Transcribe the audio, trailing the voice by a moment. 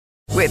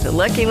With the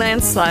Lucky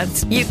Land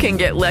Slots, you can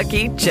get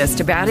lucky just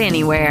about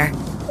anywhere.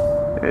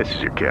 This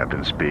is your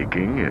captain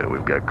speaking.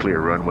 We've got clear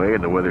runway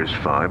and the weather's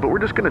fine, but we're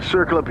just going to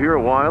circle up here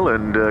a while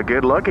and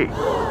get lucky.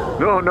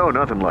 No,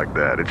 nothing like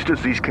that. It's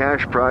just these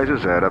cash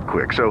prizes add up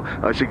quick. So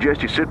I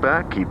suggest you sit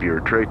back, keep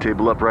your tray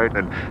table upright,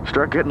 and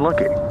start getting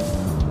lucky.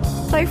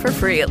 Play for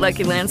free at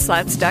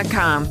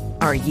LuckyLandSlots.com.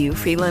 Are you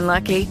feeling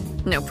lucky?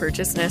 No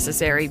purchase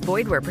necessary.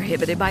 Void where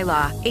prohibited by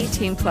law.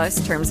 18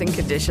 plus terms and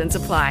conditions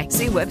apply.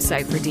 See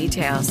website for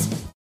details.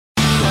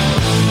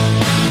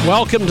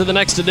 Welcome to the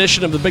next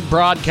edition of the Big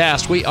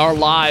Broadcast. We are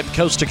live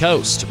coast to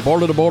coast,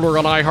 border to border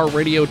on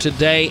iHeartRadio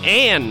today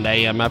and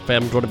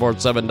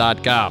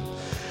AMFM247.com.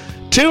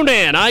 Tune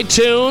in,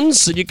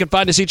 iTunes, and you can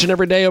find us each and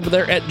every day over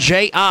there at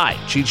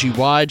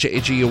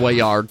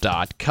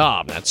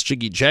JIGGYJaguar.com. That's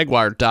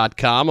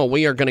JiggyJaguar.com, and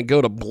we are going to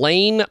go to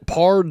Blaine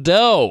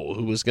Pardoe,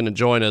 who is going to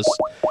join us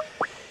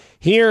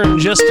here in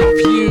just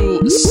a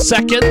few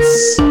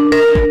seconds.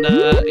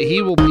 And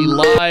he will be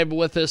live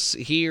with us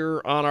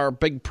here on our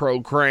big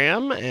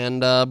program.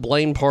 And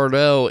Blaine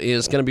Pardoe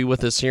is going to be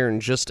with us here in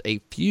just a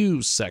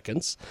few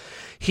seconds.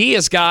 He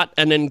has got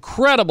an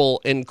incredible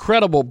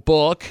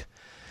book.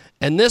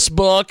 And this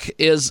book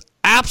is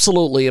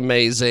absolutely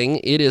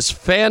amazing. It is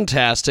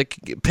fantastic.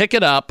 Pick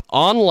it up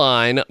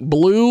online.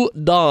 Blue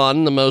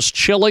Dawn, the most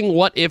chilling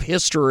what-if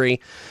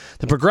history,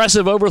 the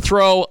progressive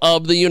overthrow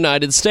of the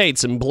United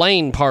States. And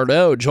Blaine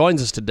Pardoe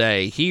joins us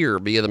today here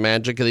via the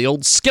magic of the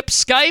old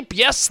Skype.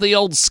 Yes, the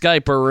old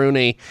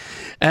Skype-a-rooney.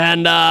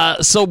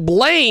 And so,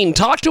 Blaine,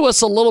 talk to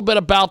us a little bit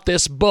about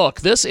this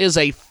book. This is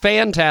a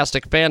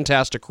fantastic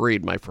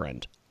read, my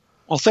friend.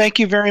 Well, thank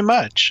you very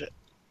much.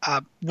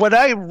 What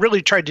I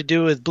really tried to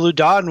do with Blue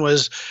Dawn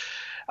was,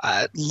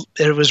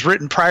 it was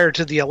written prior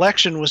to the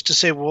election, was to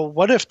say, well,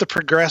 what if the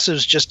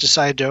progressives just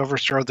decide to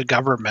overthrow the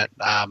government,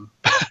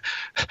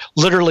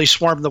 literally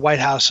swarm the White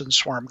House and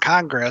swarm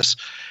Congress,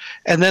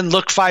 and then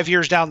look 5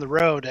 years down the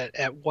road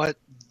at what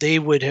they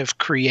would have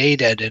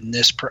created in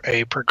this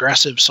a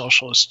progressive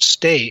socialist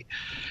state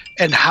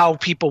and how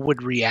people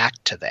would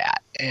react to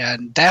that.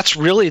 And that's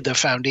really the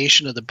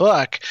foundation of the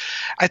book.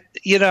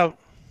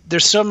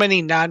 There's so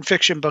many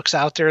nonfiction books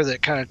out there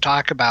that kind of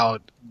talk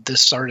about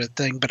this sort of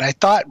thing, but I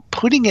thought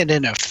putting it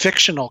in a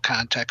fictional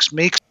context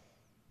makes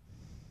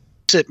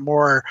it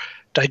more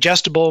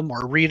digestible,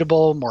 more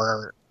readable,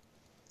 more,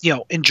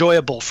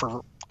 enjoyable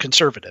for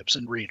conservatives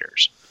and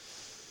readers.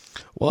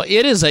 Well,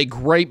 it is a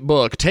great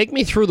book. Take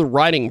me through the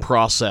writing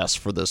process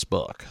for this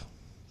book.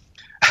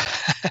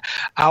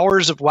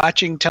 Hours of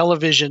watching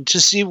television to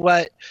see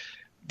what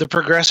the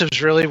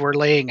progressives really were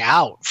laying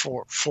out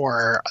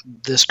for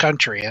this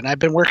country. And I've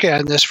been working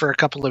on this for a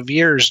couple of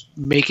years,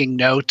 making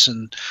notes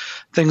and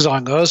things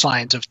along those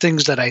lines of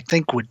things that I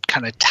think would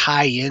kind of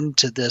tie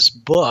into this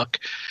book.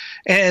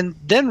 And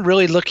then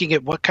really looking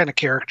at what kind of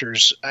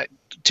characters.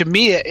 To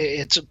me,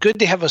 it's good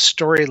to have a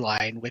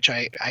storyline, which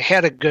I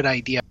had a good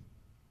idea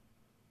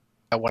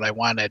of what I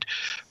wanted.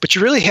 But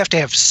you really have to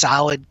have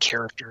solid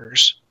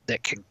characters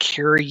that can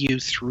carry you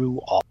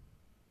through all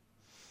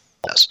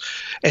this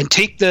and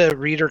take the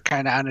reader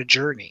kind of on a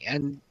journey.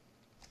 And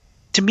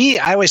to me,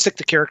 I always think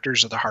the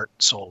characters are the heart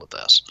and soul of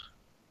this.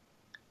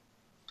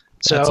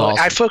 So awesome.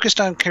 I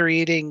focused on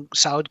creating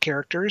solid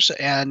characters,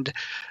 and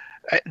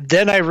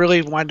then I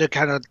really wanted to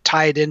kind of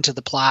tie it into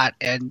the plot,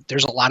 and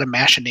there's a lot of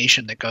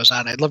machination that goes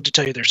on. I'd love to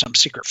tell you there's some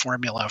secret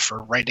formula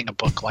for writing a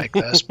book like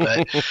this,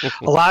 but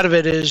a lot of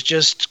it is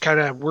just kind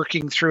of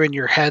working through in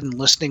your head and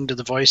listening to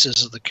the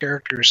voices of the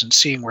characters and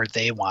seeing where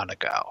they want to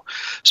go.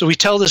 So we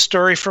tell the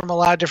story from a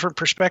lot of different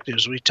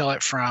perspectives. We tell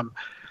it from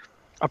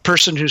a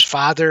person whose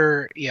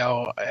father,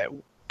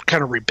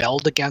 kind of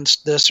rebelled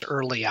against this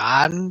early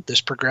on, this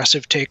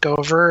progressive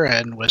takeover,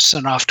 and was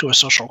sent off to a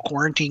social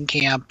quarantine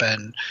camp,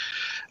 and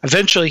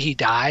eventually he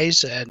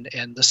dies, and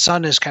the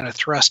son is kind of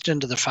thrust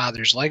into the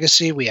father's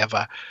legacy. We have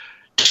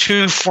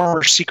two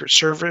former Secret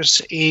Service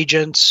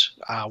agents,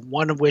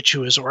 one of which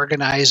who is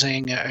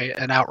organizing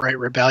an outright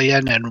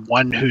rebellion and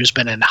one who's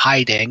been in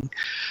hiding.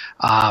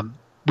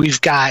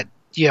 We've got,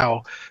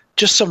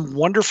 just some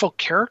wonderful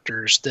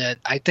characters that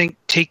I think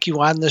take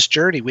you on this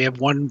journey. We have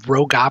one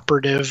rogue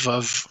operative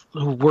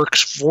who works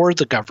for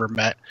the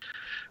government,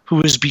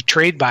 who is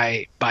betrayed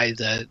by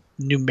the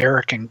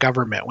Newmerican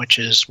government, which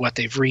is what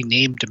they've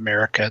renamed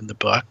America in the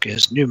book,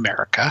 is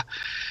Newmerica.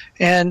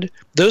 And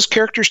those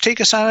characters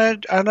take us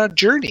on a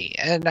journey.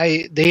 And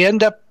they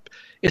end up,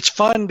 it's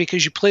fun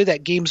because you play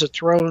that Games of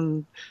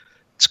Thrones.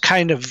 It's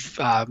kind of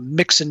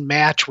mix and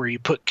match where you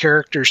put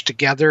characters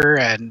together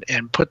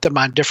and put them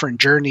on different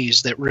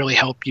journeys that really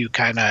help you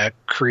kind of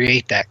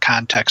create that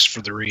context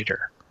for the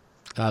reader.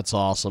 That's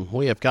awesome.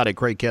 We have got a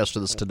great guest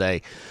with us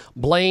today.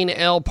 Blaine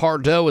L.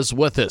 Pardoe is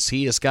with us.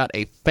 He has got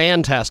a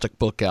fantastic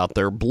book out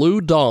there, Blue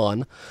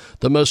Dawn,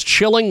 the most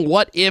chilling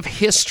what-if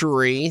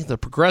history, the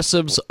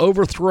progressives'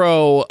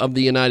 overthrow of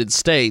the United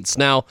States.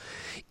 Now,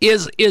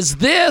 is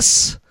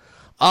this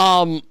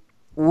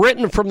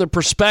written from the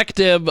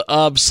perspective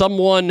of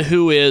someone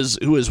who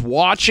is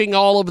watching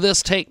all of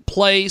this take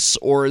place,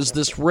 or is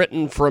this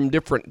written from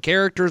different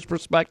characters'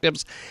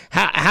 perspectives?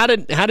 How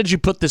did you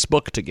put this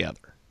book together?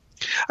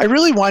 I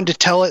really wanted to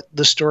tell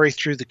the story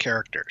through the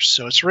characters.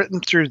 So it's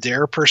written through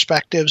their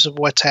perspectives of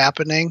what's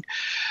happening.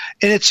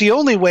 And it's the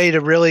only way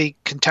to really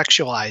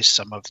contextualize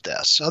some of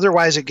this.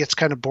 Otherwise, it gets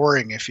kind of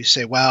boring if you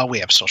say, well, we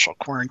have social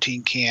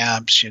quarantine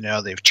camps,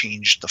 they've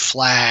changed the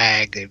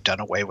flag, they've done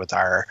away with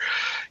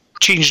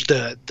changed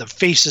the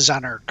faces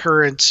on our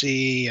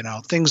currency,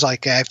 things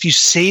like that. If you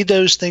say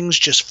those things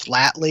just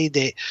flatly,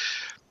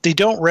 they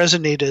don't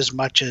resonate as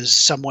much as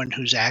someone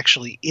who's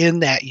actually in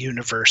that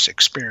universe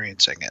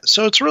experiencing it.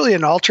 So it's really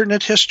an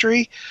alternate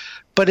history,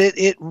 but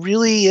it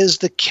really is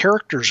the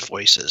characters'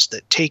 voices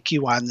that take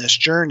you on this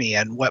journey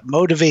and what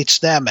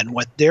motivates them and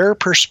what their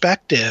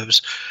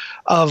perspectives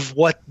of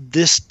what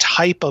this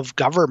type of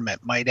government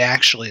might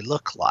actually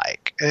look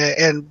like.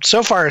 And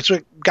so far, it's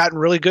gotten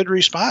really good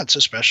response,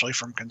 especially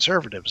from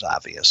conservatives,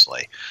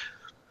 obviously.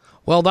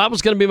 Well, that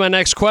was going to be my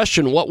next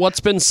question. What's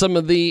been some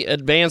of the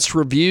advanced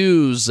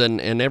reviews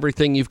and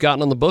everything you've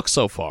gotten on the book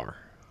so far?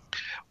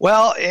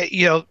 Well,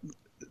 the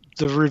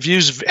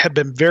reviews have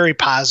been very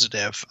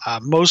positive,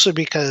 mostly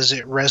because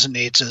it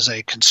resonates as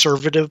a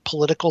conservative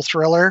political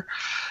thriller.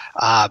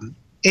 And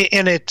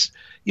it's,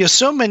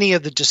 so many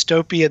of the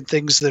dystopian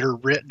things that are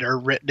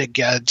written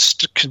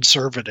against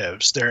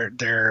conservatives.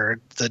 They're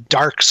the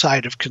dark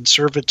side of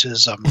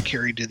conservatism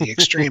carried to the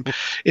extreme.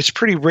 It's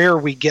pretty rare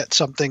we get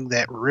something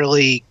that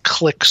really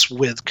clicks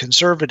with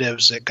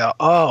conservatives that go,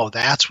 oh,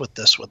 that's what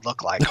this would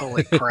look like.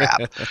 Holy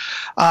crap.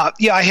 I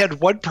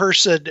had one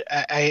person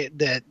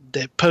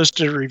that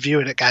posted a review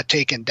and it got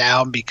taken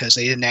down because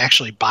they didn't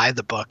actually buy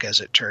the book,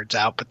 as it turns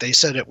out, but they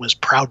said it was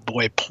Proud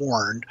Boy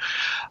porn.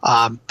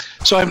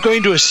 So I'm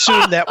going to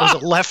assume that was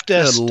a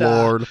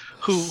leftist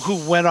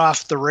who went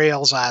off the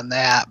rails on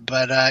that.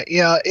 But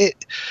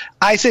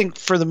I think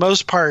for the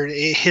most part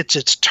it hits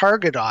its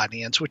target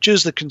audience, which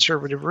is the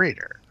conservative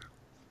reader.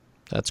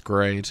 That's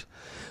great.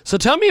 So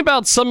tell me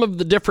about some of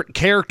the different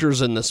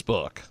characters in this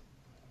book.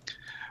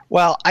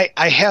 Well,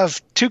 I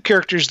have two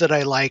characters that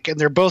I like, and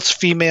they're both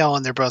female,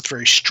 and they're both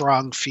very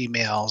strong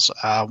females.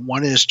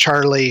 One is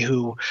Charlie,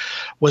 who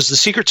was the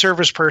Secret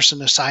Service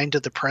person assigned to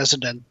the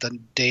president the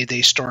day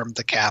they stormed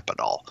the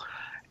Capitol.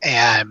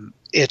 And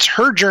it's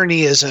her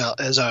journey is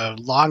a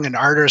long and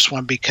arduous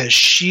one because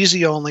she's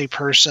the only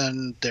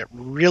person that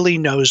really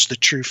knows the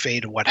true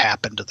fate of what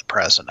happened to the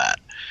president.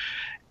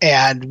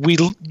 And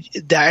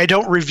I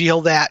don't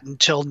reveal that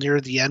until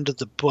near the end of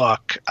the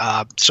book,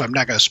 so I'm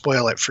not going to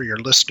spoil it for your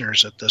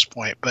listeners at this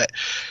point. But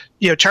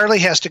Charlie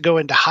has to go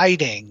into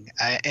hiding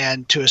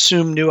and to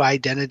assume new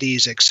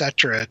identities,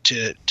 etc.,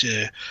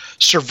 to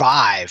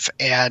survive.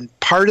 And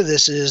part of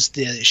this is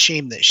the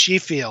shame that she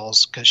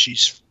feels because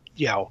she's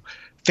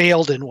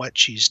failed in what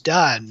she's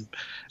done,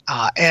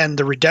 and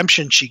the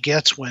redemption she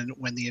gets when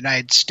the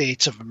United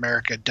States of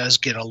America does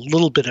get a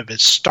little bit of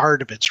its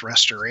start of its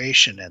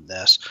restoration in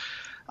this.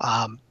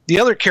 The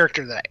other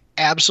character that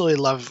I absolutely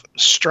love,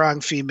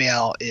 strong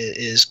female,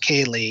 is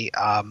Kaylee.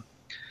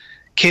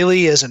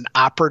 Kaylee is an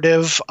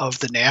operative of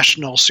the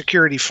National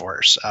Security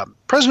Force.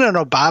 President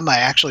Obama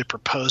actually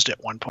proposed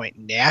at one point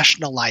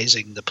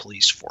nationalizing the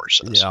police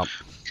forces. Yeah.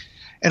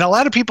 And a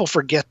lot of people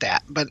forget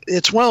that, but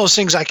it's one of those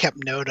things I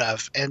kept note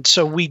of. And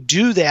so we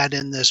do that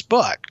in this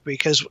book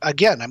because,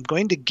 again, I'm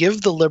going to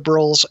give the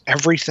liberals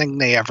everything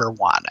they ever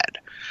wanted.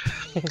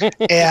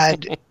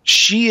 And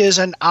she is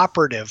an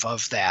operative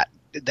of that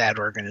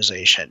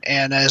organization.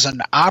 And as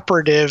an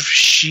operative,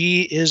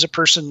 she is a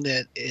person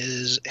that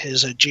is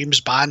a James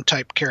Bond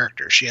type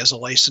character. She has a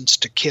license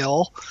to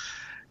kill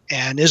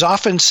and is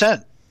often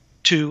sent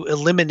to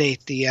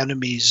eliminate the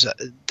enemies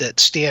that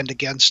stand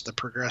against the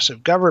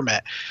progressive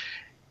government.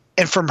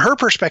 And from her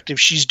perspective,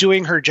 she's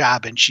doing her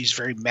job and she's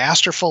very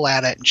masterful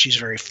at it and she's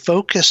very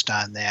focused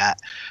on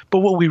that. But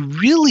what we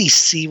really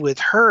see with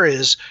her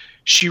is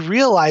she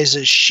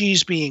realizes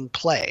she's being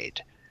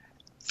played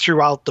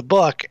throughout the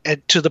book,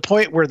 and to the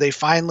point where they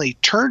finally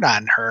turn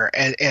on her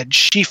and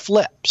she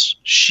flips.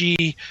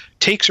 She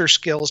takes her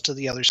skills to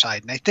the other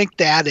side. And I think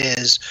that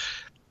is,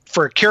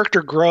 for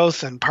character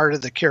growth and part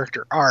of the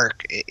character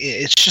arc,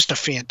 it's just a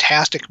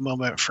fantastic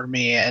moment for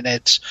me. And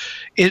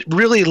it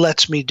really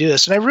lets me do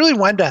this. And I really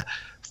wanted to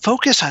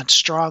focus on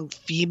strong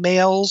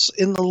females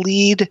in the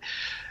lead,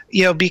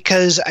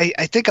 because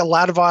I think a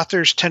lot of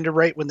authors tend to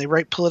write, when they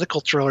write political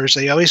thrillers,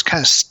 they always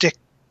kind of stick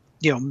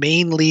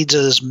main leads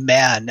as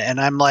men. And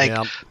I'm like,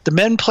 The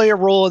men play a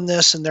role in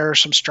this, and there are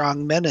some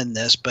strong men in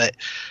this, but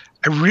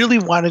I really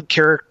wanted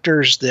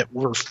characters that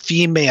were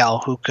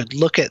female who could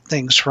look at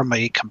things from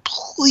a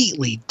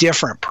completely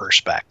different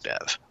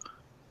perspective.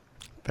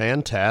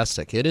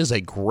 Fantastic. It is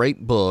a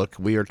great book.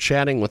 We are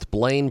chatting with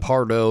Blaine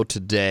Pardoe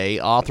today,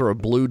 author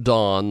of Blue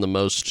Dawn, the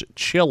most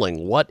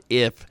chilling what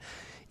if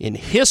in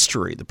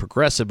history, the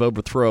progressive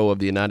overthrow of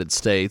the United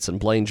States. And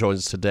Blaine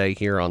joins us today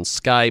here on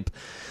Skype.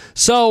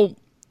 So,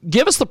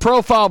 give us the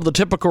profile of the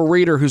typical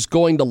reader who's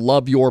going to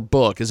love your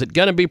book. Is it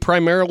going to be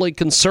primarily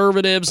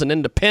conservatives and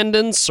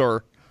independents,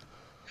 or?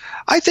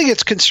 I think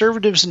it's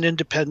conservatives and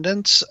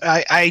independents.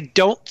 I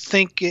don't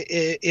think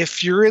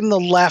if you're in the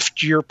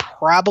left, you're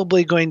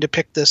probably going to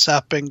pick this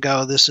up and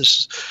go,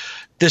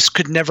 this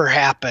could never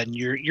happen.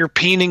 You're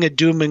painting a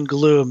doom and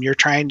gloom. You're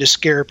trying to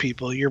scare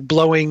people. You're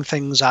blowing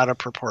things out of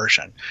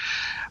proportion.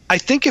 I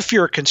think if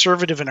you're a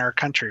conservative in our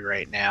country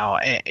right now,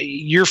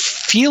 you're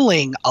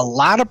feeling a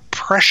lot of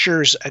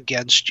pressures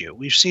against you.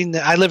 We've seen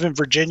that. I live in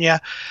Virginia.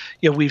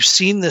 We've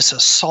seen this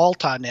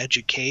assault on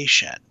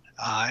education.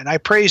 And I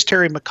praise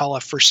Terry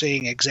McCullough for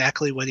saying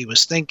exactly what he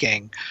was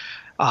thinking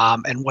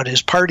and what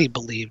his party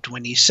believed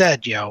when he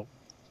said,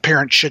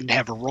 parents shouldn't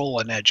have a role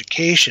in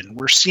education.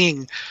 We're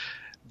seeing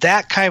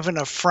that kind of an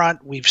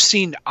affront. We've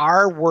seen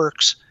our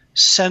works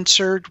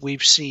censored.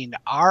 We've seen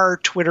our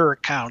Twitter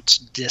accounts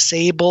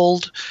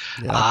disabled.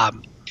 Yeah.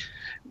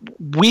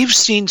 We've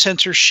seen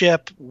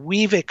censorship.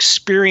 We've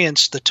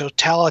experienced the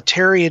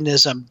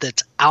totalitarianism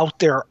that's out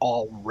there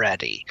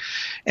already.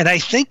 And I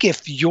think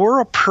if you're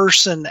a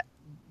person,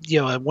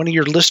 one of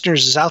your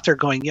listeners is out there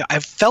going,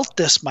 I've felt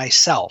this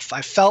myself.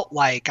 I felt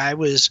like I'm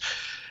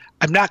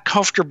not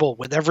comfortable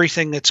with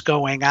everything that's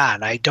going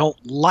on. I don't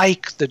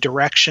like the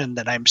direction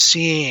that I'm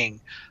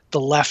seeing the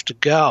left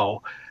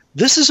go.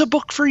 This is a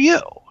book for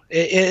you.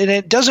 And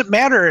it doesn't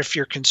matter if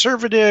you're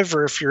conservative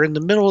or if you're in the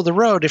middle of the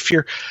road. If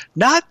you're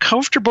not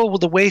comfortable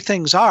with the way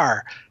things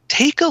are,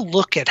 take a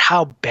look at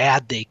how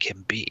bad they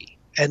can be.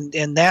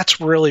 And that's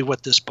really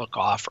what this book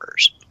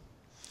offers.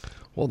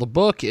 Well, the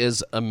book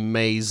is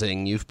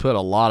amazing. You've put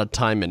a lot of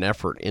time and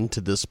effort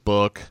into this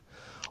book.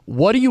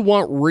 What do you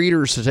want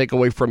readers to take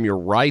away from your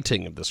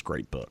writing of this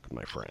great book,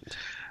 my friend?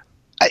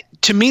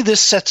 To me,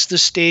 this sets the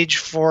stage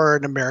for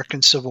an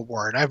American Civil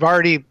War. And I'm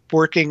already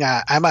working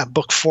on, I'm on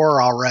book 4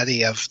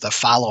 already of the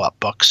follow-up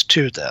books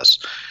to this.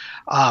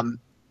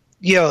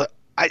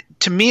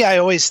 To me, I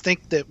always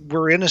think that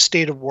we're in a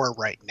state of war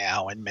right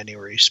now in many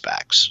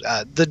respects.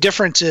 The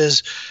difference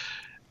is,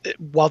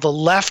 while the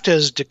left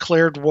has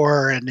declared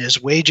war and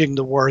is waging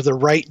the war, the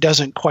right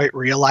doesn't quite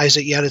realize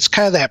it yet. It's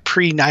kind of that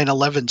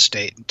pre-9/11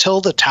 state. Until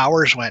the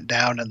towers went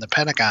down and the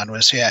Pentagon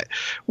was hit,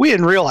 we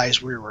didn't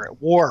realize we were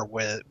at war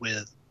with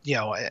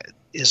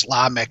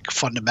Islamic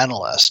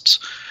fundamentalists.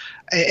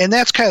 And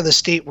that's kind of the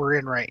state we're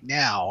in right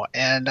now.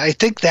 And I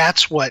think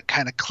that's what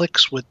kind of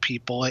clicks with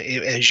people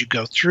as you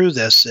go through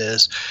this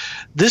is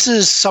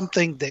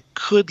something that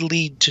could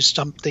lead to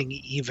something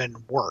even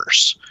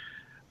worse,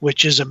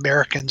 which is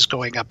Americans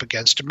going up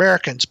against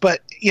Americans.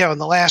 But, in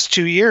the last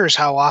 2 years,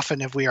 how often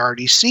have we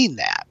already seen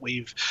that?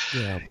 We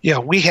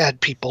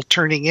had people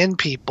turning in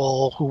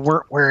people who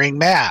weren't wearing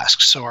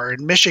masks, or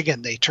in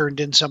Michigan, they turned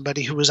in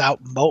somebody who was a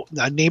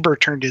neighbor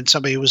turned in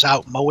somebody who was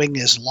out mowing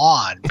his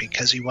lawn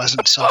because he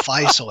wasn't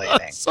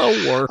self-isolating.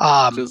 So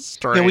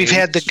strange. We've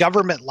had the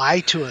government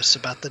lie to us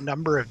about the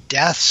number of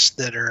deaths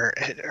that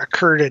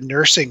occurred in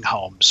nursing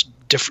homes.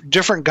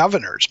 Different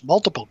governors,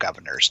 multiple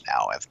governors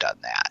now have done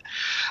that.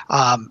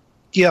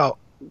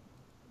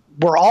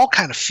 We're all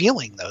kind of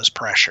feeling those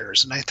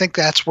pressures. And I think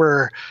that's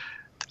where,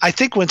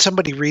 when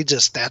somebody reads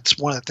this, that's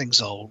one of the things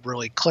that'll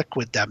really click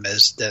with them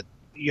is that,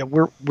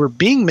 we're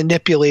being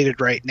manipulated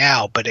right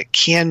now, but it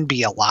can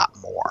be a lot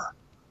more.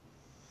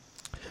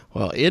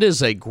 Well, it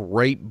is a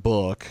great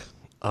book.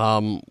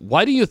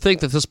 Why do you think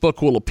that this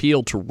book will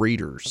appeal to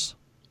readers?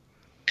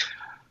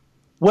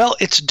 Well,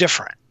 it's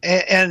different.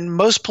 And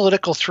most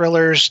political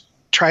thrillers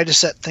try to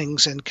set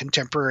things in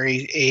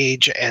contemporary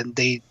age, and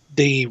they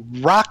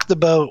rock the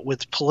boat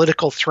with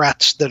political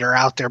threats that are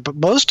out there. But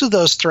most of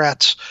those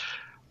threats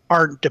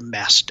aren't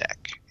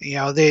domestic.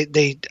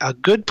 A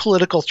good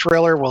political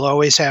thriller will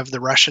always have the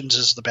Russians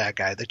as the bad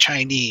guy, the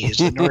Chinese,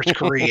 the North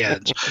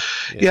Koreans.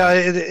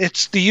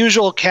 It's the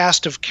usual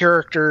cast of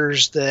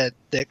characters that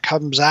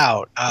comes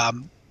out.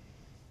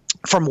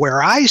 From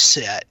where I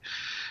sit,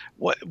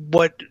 what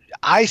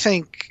I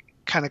think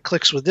kind of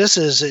clicks with this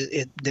is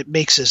it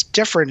makes this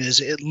different is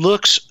it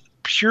looks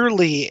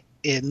purely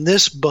in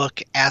this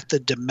book at the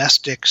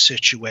domestic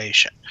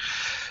situation.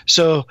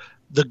 So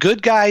the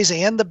good guys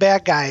and the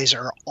bad guys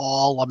are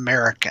all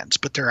Americans,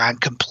 but they're on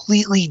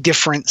completely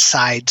different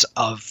sides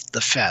of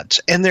the fence.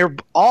 And they're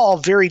all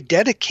very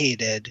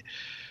dedicated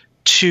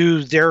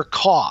to their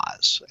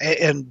cause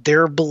and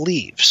their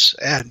beliefs.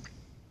 And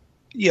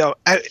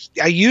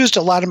I used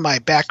a lot of my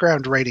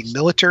background writing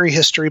military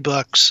history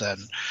books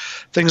and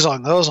things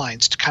along those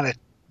lines to kind of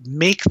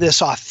make this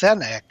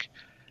authentic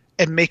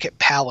and make it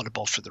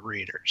palatable for the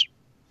readers.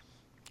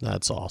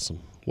 That's awesome.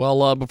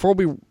 Well, before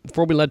we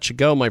let you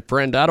go, my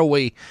friend, how do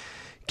we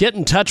get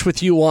in touch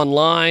with you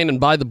online and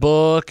buy the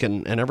book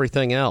and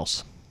everything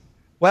else?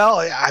 Well,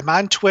 I'm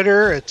on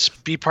Twitter. It's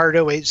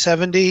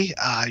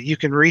bpardo870. You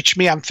can reach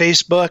me on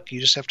Facebook. You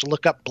just have to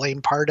look up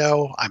Blaine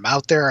Pardoe. I'm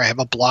out there. I have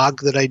a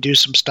blog that I do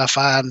some stuff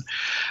on.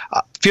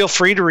 Feel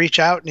free to reach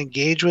out and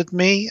engage with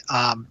me.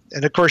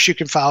 And, of course, you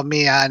can follow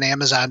me on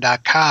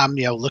Amazon.com.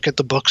 Look at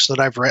the books that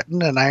I've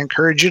written, and I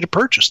encourage you to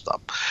purchase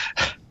them.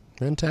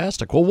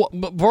 Fantastic. Well,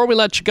 before we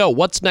let you go,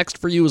 what's next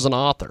for you as an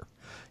author?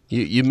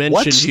 You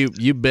mentioned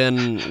you've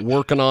been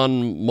working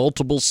on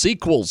multiple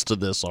sequels to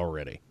this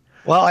already.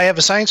 Well, I have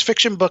a science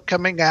fiction book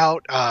coming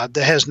out that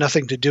has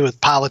nothing to do with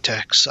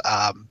politics,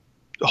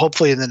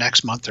 hopefully in the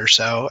next month or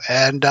so.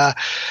 And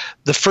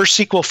the first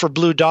sequel for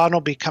Blue Dawn will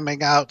be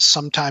coming out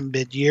sometime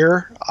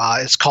mid-year.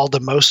 It's called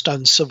The Most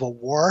Uncivil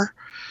War,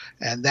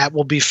 and that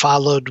will be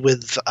followed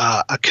with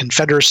A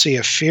Confederacy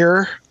of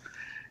Fear.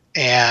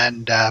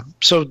 And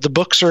so the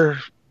books are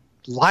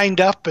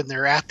lined up, and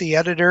they're at the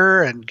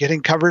editor and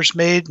getting covers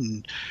made,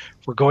 and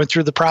we're going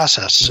through the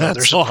process. So That's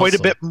there's awesome. quite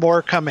a bit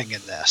more coming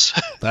in this.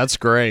 That's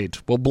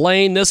great. Well,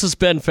 Blaine, this has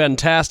been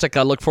fantastic.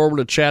 I look forward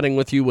to chatting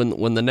with you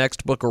when the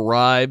next book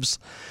arrives.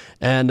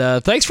 And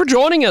thanks for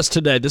joining us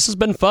today. This has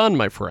been fun,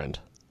 my friend.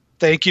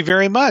 Thank you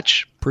very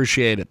much.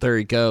 Appreciate it. There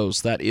he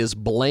goes. That is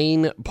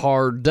Blaine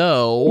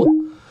Pardoe.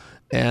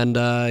 And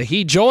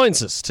he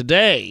joins us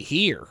today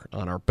here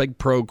on our big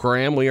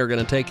program. We are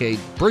going to take a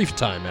brief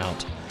time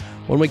out.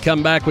 When we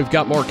come back, we've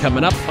got more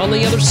coming up on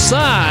the other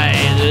side.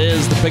 It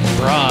is the Big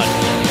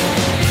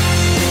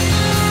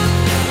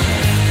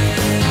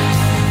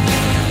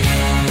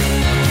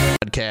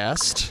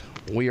Broadcast.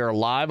 We are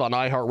live on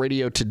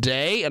iHeartRadio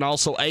today and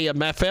also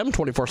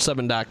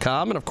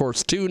AMFM247.com. And, of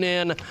course, tune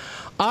in,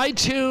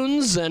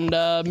 iTunes, and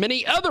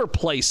many other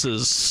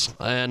places.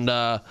 And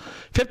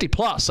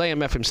 50-plus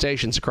AM/FM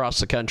stations across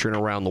the country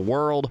and around the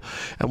world.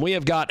 And we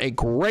have got a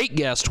great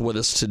guest with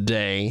us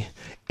today.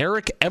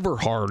 Eric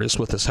Everhard is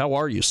with us. How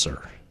are you,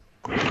 sir?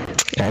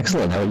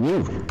 Excellent. How are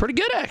you? Pretty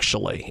good,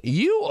 actually.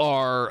 You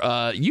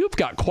are, you've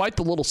got quite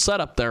the little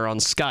setup there on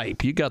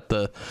Skype. You got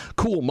the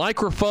cool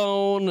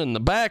microphone and the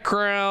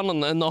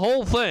background and the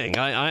whole thing.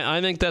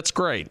 I think that's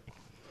great.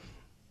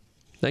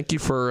 Thank you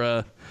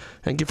for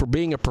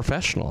being a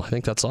professional. I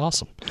think that's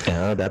awesome.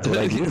 That's what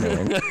I do,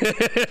 man.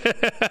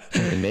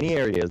 In many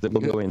areas that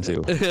we'll go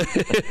into.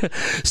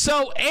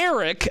 So,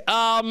 Eric,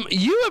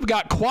 you have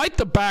got quite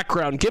the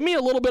background. Give me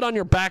a little bit on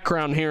your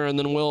background here, and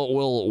then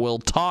we'll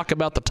talk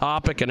about the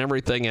topic and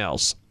everything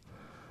else.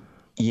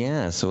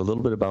 Yeah, so a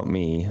little bit about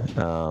me.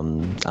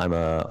 I'm an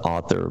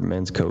author,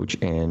 men's coach,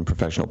 and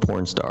professional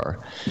porn star.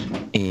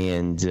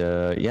 And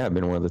I've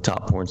been one of the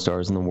top porn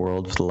stars in the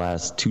world for the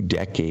last 2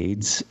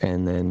 decades.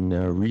 And then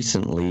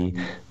recently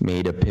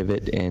made a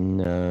pivot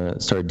and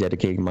started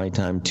dedicating my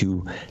time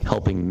to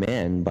helping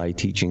men by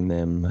teaching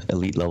them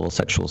elite-level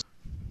sexual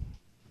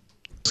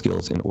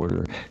skills in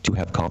order to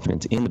have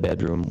confidence in the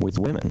bedroom with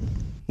women.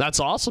 That's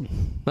awesome.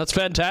 That's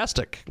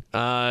fantastic.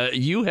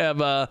 You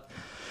have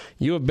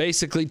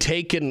basically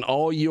taken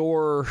all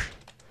your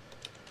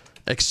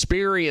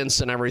experience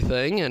and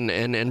everything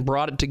and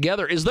brought it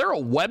together. Is there a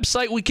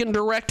website we can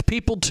direct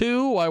people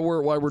to while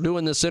we're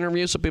doing this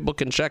interview so people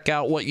can check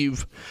out what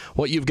you've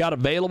got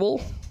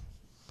available?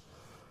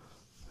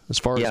 As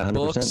far as 100%.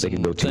 books, they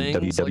can go to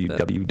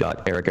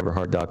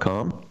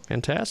www.ericeverhard.com.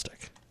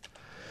 Fantastic.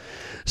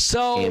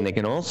 So, and they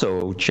can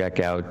also check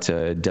out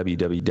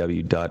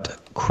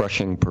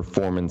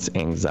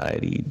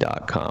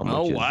www.crushingperformanceanxiety.com.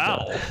 Oh,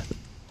 wow.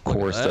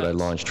 Course that I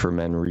launched for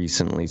men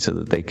recently so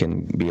that they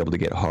can be able to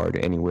get hard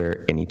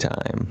anywhere,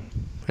 anytime.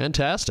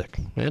 Fantastic.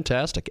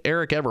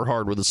 Eric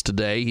Everhard with us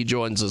today. He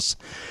joins us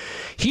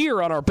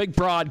here on our big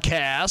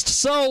broadcast.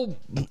 So,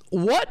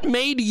 what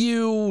made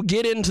you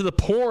get into the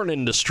porn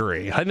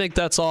industry? I think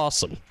that's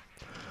awesome.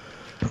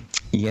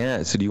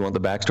 Yeah, so do you want the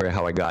backstory of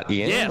how I got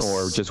in, yes,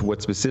 or just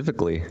what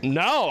specifically?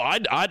 No,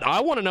 I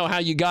want to know how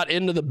you got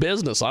into the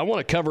business. I want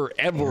to cover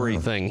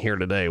everything here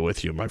today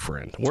with you, my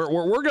friend.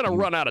 We're going to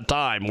run out of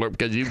time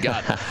because you've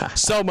got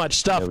so much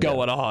stuff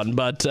going on.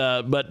 But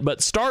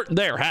start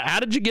there.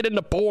 How did you get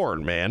into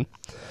porn, man?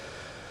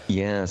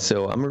 Yeah,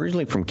 so I'm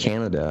originally from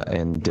Canada,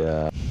 and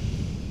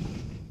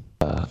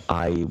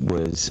I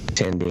was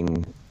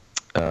attending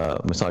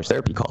massage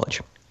therapy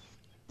college,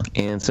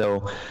 and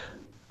so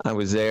I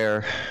was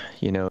there,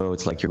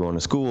 it's like you're going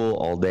to school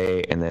all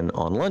day, and then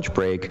on lunch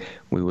break,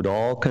 we would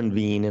all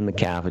convene in the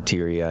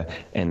cafeteria,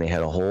 and they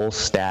had a whole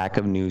stack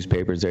of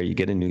newspapers there. You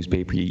get a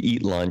newspaper, you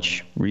eat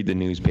lunch, read the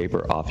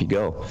newspaper, off you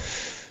go.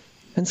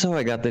 And so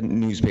I got the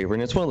newspaper,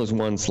 and it's one of those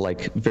ones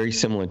like very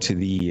similar to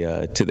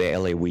the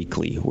LA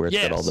Weekly, where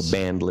it's got all the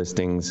band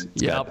listings,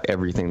 it's got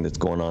everything that's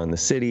going on in the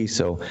city.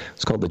 So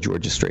it's called the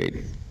Georgia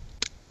Straight.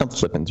 I'm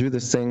flipping through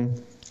this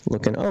thing,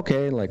 looking,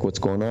 okay, like what's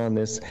going on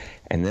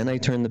and then I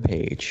turn the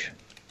page,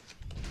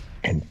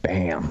 and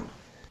bam,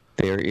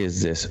 there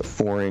is this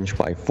 4-inch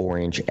by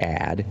 4-inch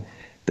ad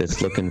that's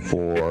looking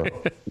for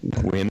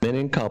women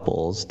and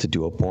couples to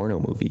do a porno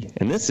movie.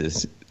 And this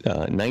is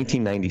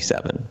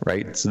 1997,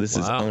 right? So this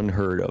is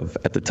unheard of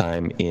at the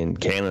time in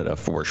Canada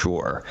for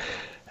sure.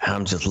 And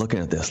I'm just looking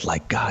at this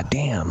like, God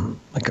damn,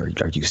 like, are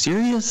you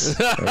serious?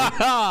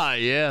 Right?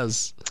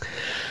 Yes.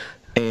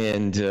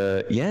 And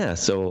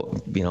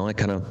so I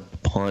kind of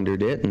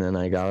pondered it, and then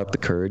I got up the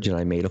courage and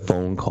I made a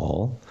phone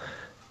call,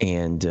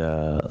 And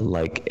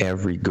like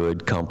every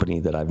good company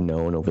that I've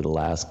known over the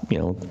last,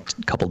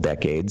 couple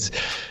decades,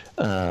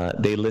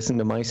 they listened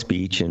to my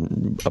speech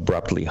and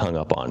abruptly hung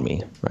up on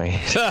me, right?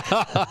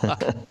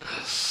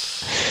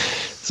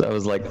 So I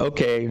was like,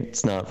 okay,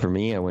 it's not for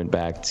me. I went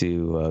back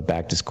to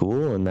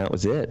school, and that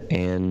was it.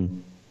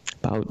 And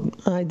about,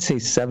 I'd say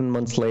 7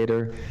 months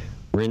later,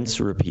 rinse,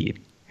 repeat.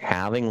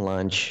 Having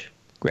lunch,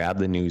 grab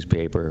the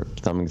newspaper,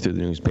 thumbing through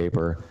the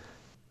newspaper,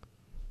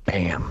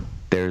 bam,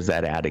 there's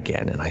that ad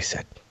again. And I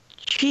said,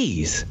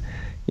 geez,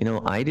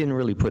 I didn't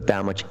really put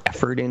that much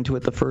effort into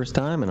it the first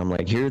time. And I'm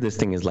like, here, this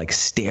thing is like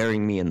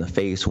staring me in the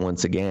face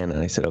once again.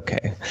 And I said,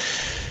 okay,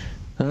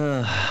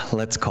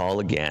 let's call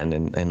again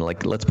and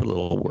like, let's put a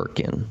little work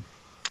in.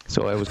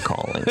 So I was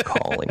calling,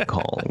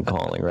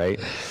 right?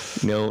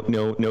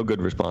 No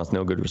good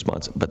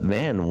response. But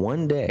then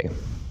one day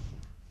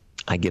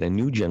I get a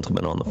new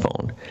gentleman on the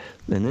phone,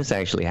 and this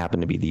actually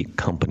happened to be the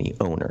company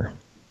owner.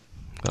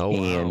 Oh,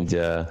 wow.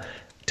 And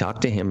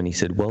talked to him, and he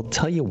said, well,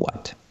 tell you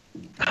what,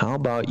 how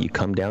about you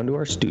come down to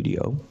our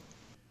studio,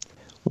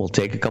 we'll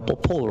take a couple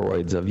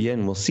Polaroids of you,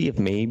 and we'll see if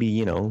maybe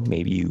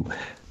you,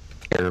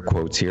 air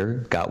quotes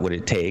here, got what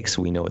it takes.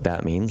 We know what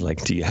that means.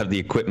 Like, do you have the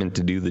equipment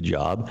to do the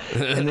job?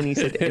 And then he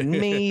said, and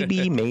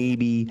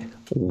maybe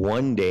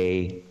one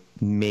day,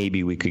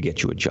 maybe we could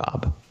get you a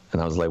job.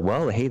 And I was like,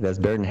 well, hey, that's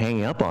better than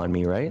hanging up on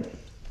me, right?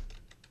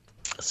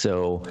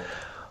 So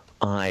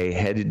I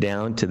headed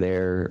down to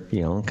their,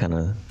 kind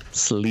of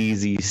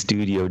sleazy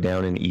studio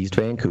down in East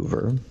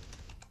Vancouver.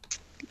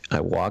 I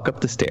walk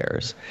up the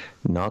stairs,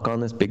 knock on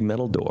this big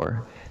metal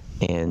door,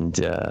 and,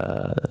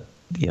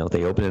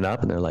 they open it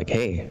up, and they're like,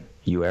 hey,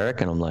 you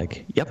Eric? And I'm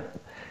like, yep.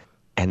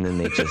 And then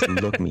they just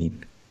look me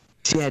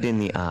dead in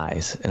the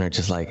eyes, and are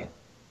just like,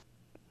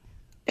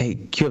 hey,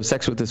 do you have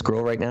sex with this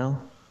girl right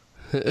now?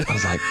 I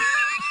was like,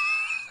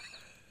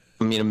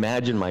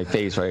 imagine my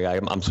face, right?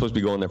 I'm supposed to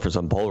be going there for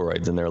some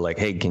Polaroids, and they're like,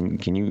 hey,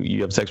 can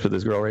you have sex with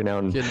this girl right now?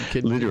 And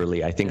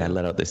literally, I think I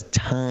let out this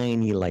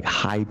tiny, like,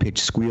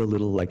 high-pitched squeal,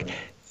 little, like,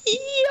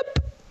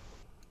 yep.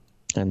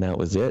 And that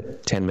was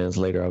it. 10 minutes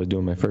later, I was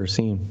doing my first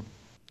scene.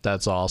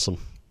 That's awesome.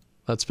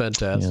 That's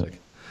fantastic.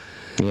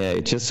 Yeah,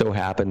 it just so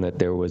happened that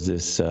there was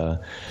this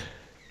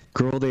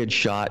girl they had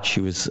shot.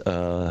 She was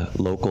a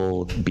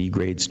local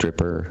B-grade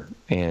stripper,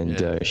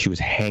 and she was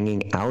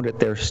hanging out at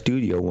their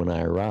studio when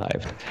I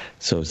arrived.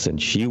 So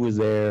since she was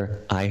there,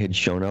 I had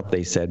shown up,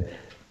 they said,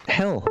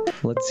 hell,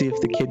 let's see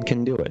if the kid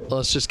can do it.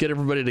 Let's just get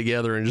everybody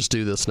together and just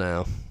do this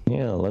now.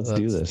 Yeah, let's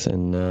do this.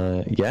 And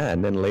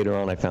and then later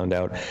on I found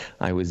out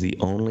I was the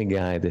only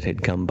guy that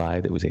had come by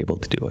that was able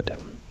to do it.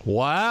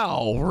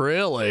 Wow,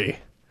 really?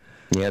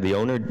 Yeah, the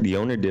owner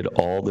did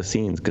all the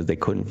scenes because they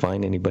couldn't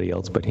find anybody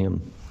else but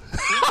him.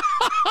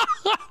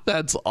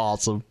 That's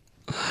awesome.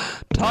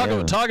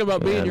 Talk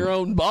about being your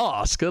own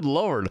boss. Good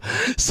Lord.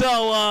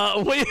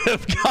 So we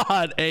have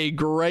got a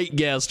great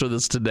guest with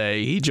us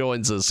today. He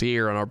joins us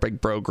here on our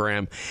big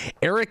program.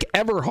 Eric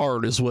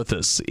Everhard is with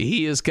us.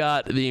 He has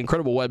got the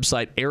incredible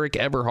website,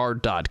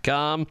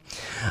 ericeverhard.com.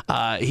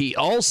 He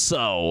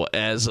also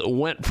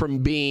went from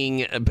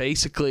being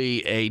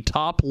basically a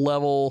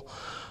top-level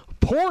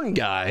porn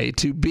guy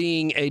to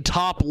being a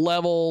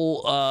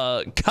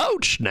top-level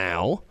coach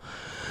now.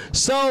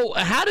 So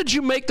how did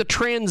you make the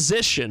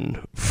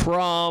transition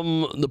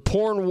from the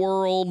porn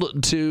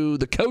world to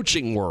the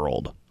coaching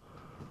world?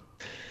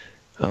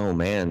 Oh,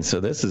 man.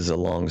 So this is a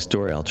long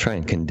story. I'll try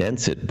and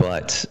condense it.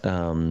 But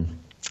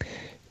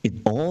it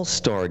all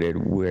started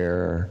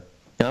where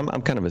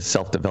I'm kind of a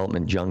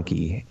self-development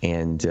junkie.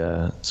 And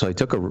so I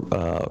took a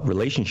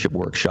relationship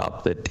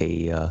workshop that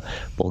a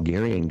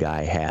Bulgarian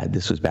guy had.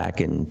 This was back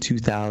in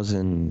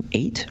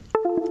 2008.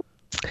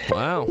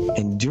 Wow.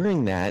 And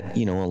during that,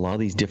 a lot of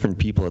these different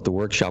people at the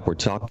workshop were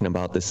talking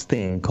about this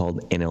thing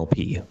called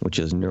NLP, which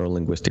is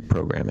neuro-linguistic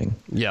programming.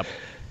 Yep.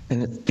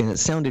 And it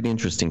sounded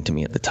interesting to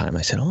me at the time.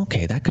 I said,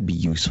 okay, that could be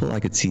useful.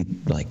 I could see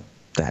like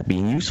that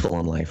being useful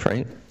in life,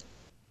 right?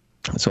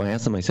 So I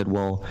asked them, I said,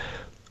 well,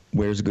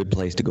 where's a good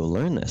place to go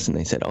learn this? And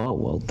they said, oh,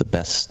 well, the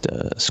best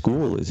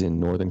school is in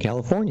Northern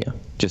California,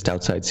 just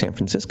outside San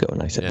Francisco.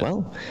 And I said,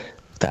 well,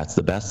 if that's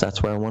the best,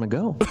 that's where I want to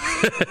go.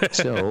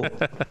 So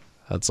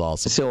that's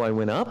awesome. So I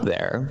went up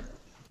there,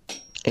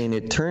 and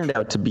it turned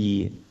out to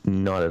be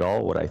not at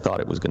all what I thought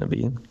it was going to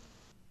be.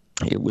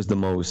 It was the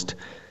most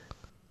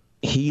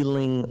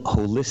healing,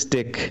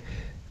 holistic,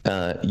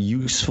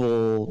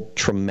 useful,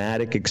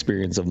 traumatic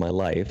experience of my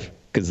life,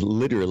 because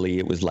literally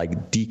it was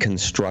like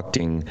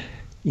deconstructing,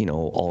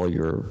 all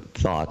your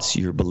thoughts,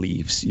 your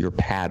beliefs, your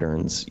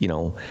patterns.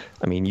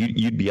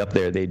 You'd be up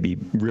there, they'd be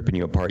ripping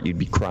you apart, you'd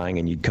be crying,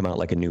 and you'd come out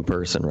like a new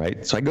person,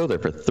 right? So I go there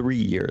for 3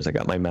 years. I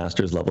got my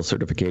master's level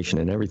certification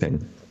and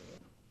everything.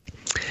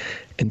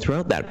 And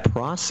throughout that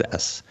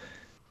process,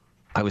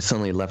 I was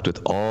suddenly left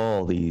with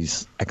all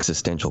these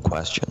existential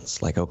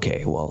questions. Like,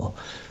 okay, well,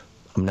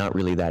 I'm not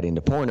really that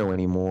into porno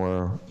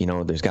anymore.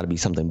 There's got to be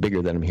something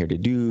bigger that I'm here to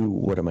do.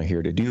 What am I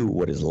here to do?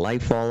 What is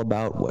life all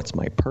about? What's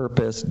my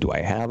purpose? Do I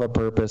have a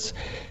purpose?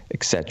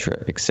 Et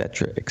cetera, et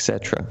cetera, et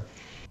cetera.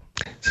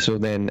 So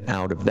then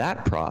out of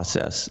that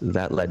process,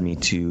 that led me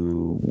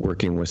to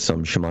working with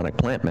some shamanic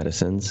plant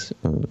medicines,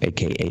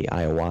 aka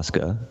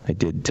ayahuasca. I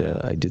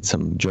did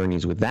some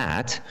journeys with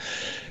that.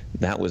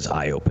 That was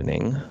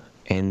eye-opening.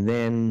 And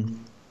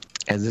then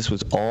as this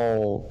was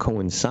all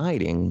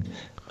coinciding,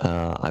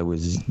 I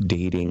was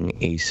dating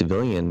a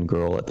civilian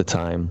girl at the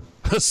time.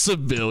 A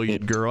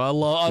civilian girl. I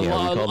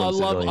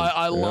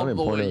love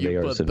the way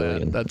you put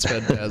that. That's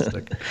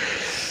fantastic.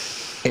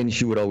 And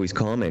she would always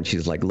comment,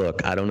 she's like,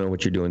 look, I don't know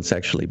what you're doing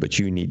sexually, but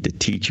you need to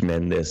teach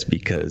men this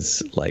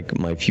because, like,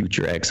 my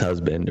future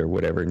ex-husband or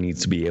whatever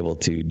needs to be able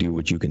to do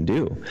what you can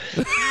do.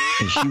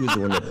 And she was the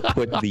one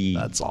that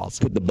That's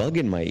awesome. put the bug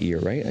in my ear,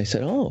 right? I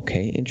said, oh,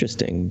 okay,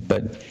 interesting.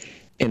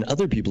 And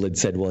other people had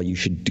said, well, you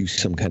should do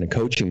some kind of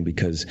coaching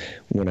because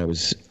when I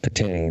was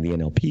attending the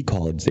NLP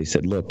college, they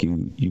said, look,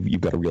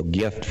 you've got a real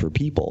gift for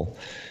people.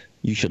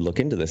 You should look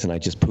into this. And I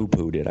just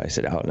poo-pooed it. I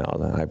said, oh,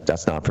 no,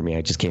 that's not for me.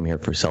 I just came here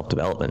for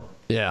self-development.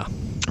 Yeah.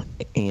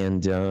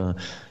 And,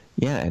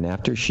 and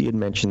after she had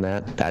mentioned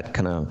that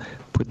kind of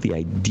put the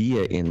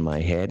idea in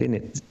my head,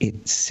 and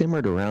it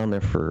simmered around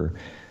there for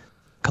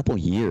a couple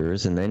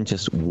years. And then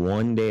just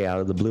one day out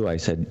of the blue, I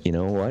said, you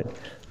know what?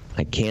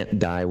 I can't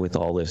die with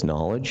all this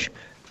knowledge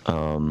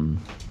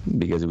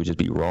because it would just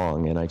be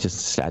wrong. And I just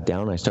sat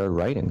down and I started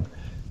writing.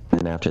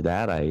 And after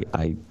that,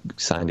 I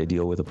signed a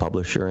deal with a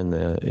publisher in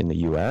the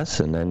U.S.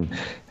 And then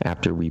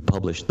after we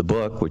published the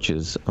book, which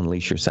is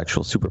Unleash Your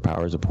Sexual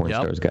Superpowers, A Porn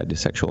Star's Guide to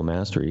Sexual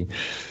Mastery,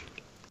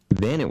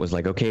 then it was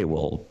like, okay,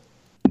 well,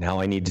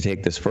 now I need to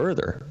take this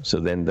further. So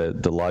then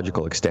the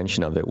logical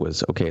extension of it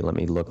was, okay, let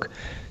me look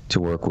to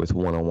work with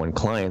one-on-one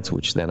clients,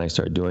 which then I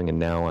started doing. And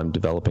now I'm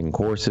developing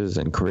courses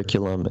and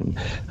curriculum. And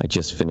I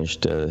just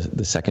finished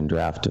the second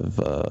draft of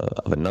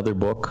another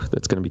book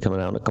that's going to be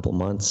coming out in a couple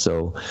months.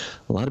 So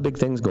a lot of big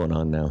things going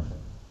on now.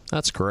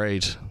 That's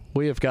great.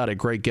 We have got a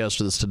great guest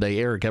with us today.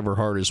 Eric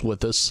Everhart is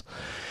with us.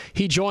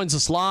 He joins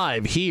us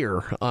live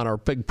here on our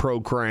big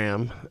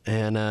program,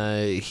 and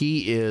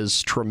he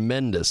is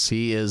tremendous.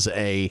 He is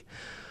a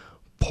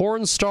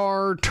porn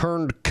star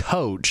turned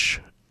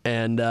coach,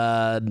 and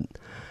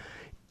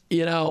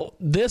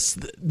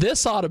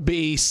this ought to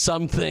be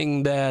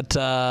something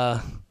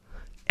that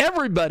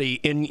everybody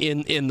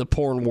in the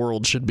porn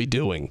world should be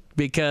doing,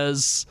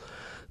 because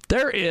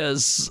there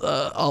is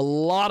a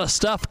lot of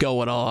stuff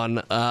going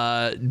on.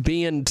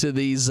 Being to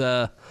these,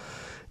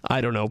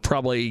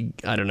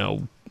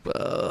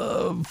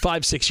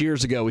 5-6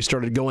 years ago, we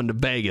started going to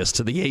Vegas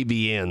to the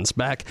AVNs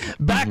back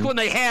when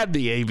they had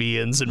the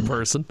AVNs in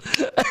person,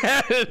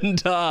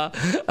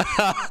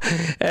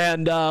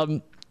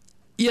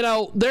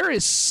 there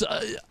is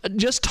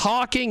just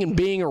talking and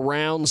being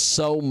around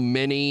so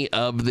many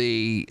of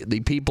the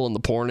people in the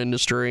porn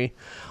industry.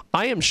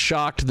 I am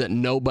shocked that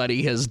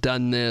nobody has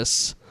done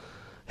this,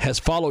 has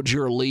followed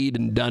your lead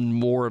and done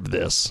more of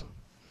this.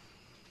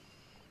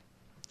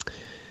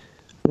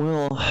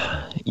 Well,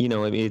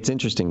 it's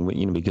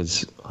interesting,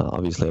 because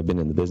obviously I've been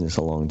in the business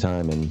a long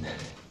time, and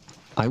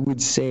I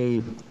would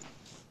say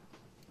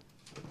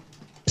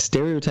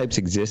stereotypes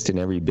exist in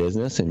every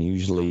business, and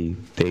usually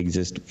they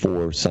exist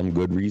for some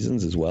good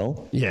reasons as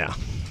well. Yeah.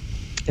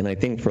 And I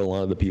think for a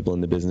lot of the people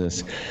in the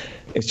business,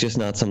 it's just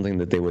not something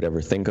that they would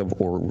ever think of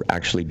or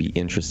actually be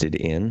interested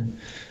in.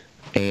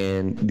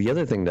 And the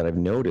other thing that I've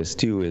noticed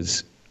too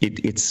is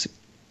it's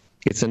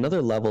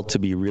another level to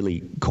be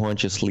really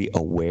consciously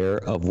aware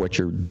of what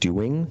you're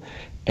doing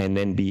and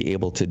then be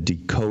able to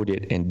decode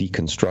it and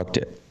deconstruct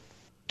it.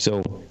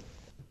 So,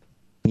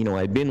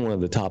 I'd been one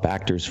of the top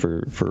actors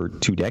for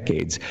 2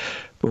 decades,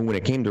 but when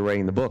it came to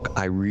writing the book,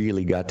 I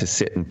really got to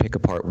sit and pick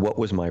apart what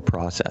was my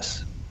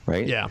process,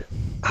 right? Yeah.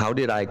 How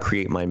did I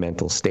create my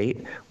mental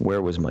state?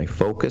 Where was my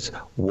focus?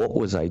 What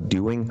was I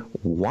doing?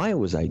 Why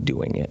was I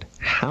doing it?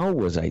 How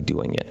was I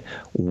doing it?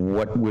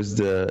 What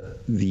was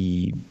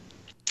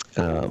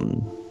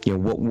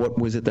what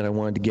was it that I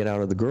wanted to get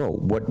out of the girl?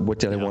 What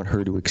did I want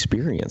her to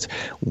experience?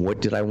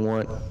 What did I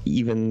want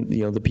even,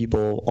 the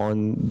people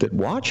that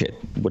watch it,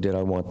 what did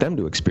I want them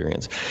to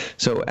experience?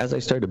 So as I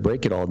started to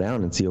break it all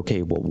down and see,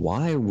 okay, well,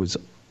 why was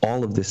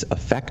all of this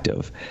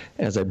effective?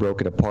 As I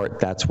broke it apart,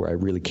 that's where I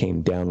really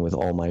came down with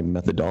all my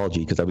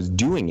methodology, because I was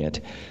doing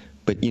it,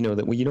 but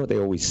what they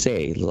always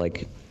say,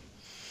 like,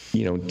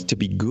 to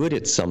be good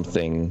at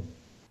something,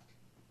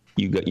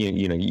 you got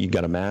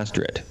to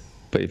master it.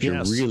 But if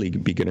you're really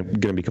going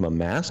to become a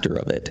master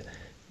of it,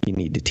 you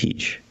need to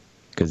teach,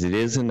 because it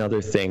is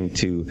another thing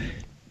to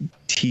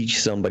teach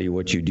somebody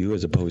what you do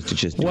as opposed to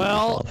just doing it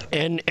yourself.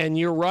 And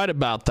you're right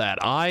about that.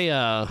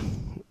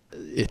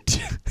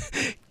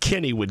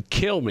 Kenny would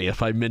kill me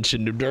if I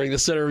mentioned him during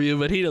this interview,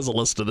 but he doesn't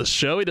listen to this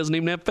show. He doesn't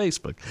even have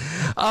Facebook.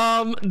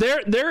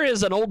 There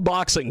is an old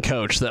boxing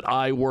coach that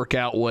I work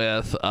out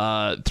with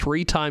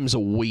 3 times a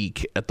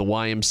week at the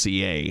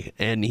YMCA,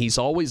 and he's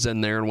always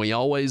in there, and we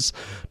always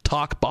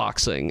talk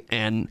boxing.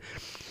 And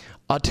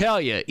I'll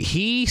tell you,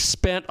 he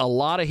spent a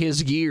lot of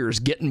his years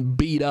getting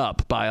beat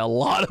up by a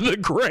lot of the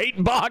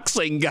great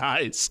boxing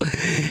guys.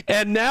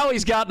 And now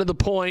he's gotten to the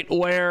point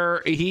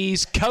where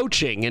he's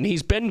coaching, and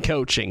he's been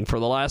coaching for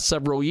the last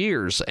several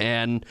years.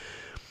 And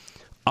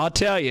I'll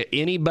tell you,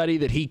 anybody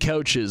that he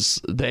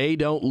coaches, they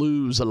don't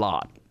lose a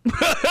lot.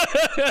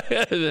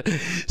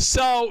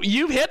 So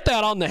you've hit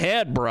that on the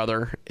head,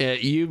 brother.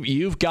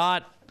 You've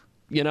got,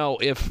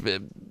 if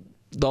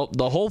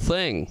the whole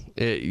thing,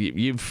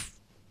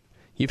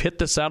 You've hit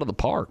this out of the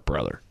park,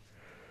 brother.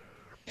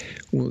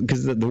 Well,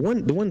 because the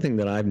one thing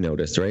that I've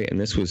noticed, right, and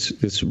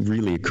this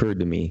really occurred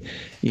to me,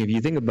 if you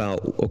think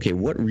about, okay,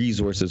 what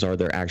resources are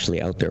there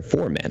actually out there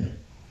for men,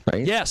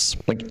 right? Yes.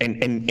 Like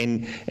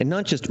and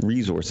not just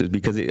resources,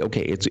 because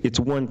it's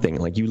one thing.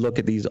 Like you look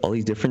at all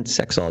these different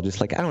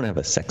sexologists. Like I don't have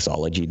a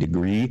sexology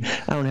degree.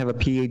 I don't have a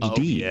PhD. Oh,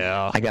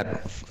 yeah. I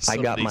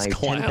got my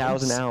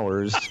 10,000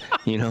 hours.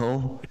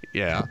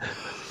 Yeah.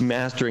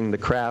 Mastering the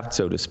craft,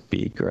 so to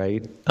speak,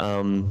 right?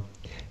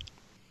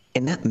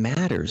 And that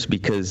matters,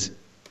 because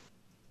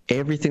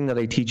everything that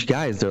I teach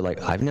guys, they're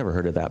like, I've never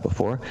heard of that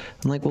before.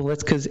 I'm like, well,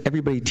 that's because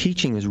everybody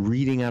teaching is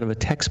reading out of a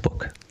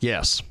textbook.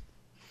 Yes.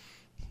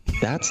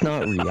 That's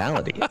not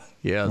reality.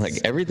 Yes. Like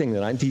everything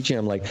that I'm teaching,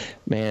 I'm like,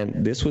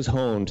 man, this was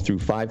honed through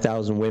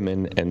 5,000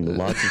 women and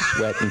lots of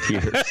sweat and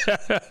tears.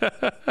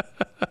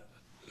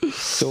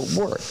 So it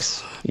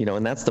works,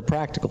 and that's the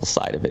practical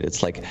side of it.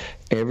 It's like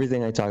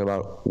everything I talk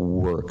about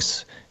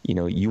works.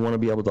 You want to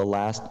be able to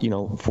last,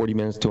 40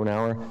 minutes to an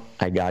hour.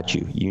 I got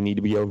you. You need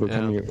to be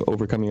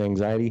overcoming your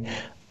anxiety.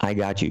 I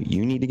got you.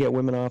 You need to get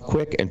women off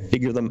quick and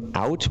figure them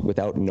out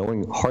without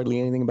knowing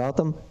hardly anything about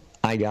them.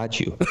 I got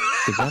you.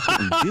 Because that's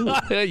what you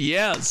do.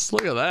 Yes,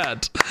 look at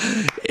that.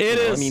 It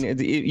is. I mean,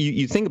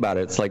 you think about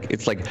it. It's like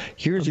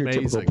here's amazing. Your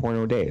typical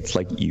porno day. It's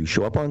like you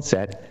show up on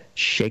set,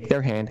 shake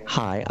their hand.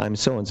 Hi, I'm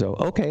so and so.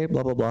 Okay,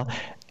 blah blah blah.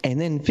 And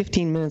then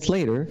 15 minutes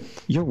later,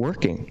 you're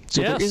working.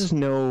 So yes. There is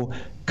no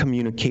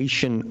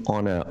communication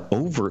on an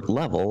overt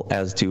level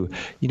as to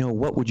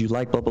what would you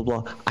like, blah blah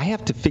blah. I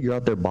have to figure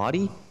out their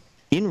body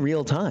in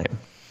real time.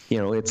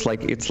 It's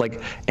like,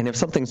 and if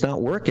something's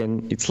not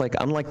working, it's like,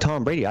 I'm like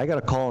Tom Brady. I got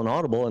to call an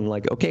audible and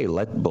like, okay, we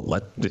gotta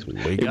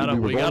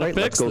right,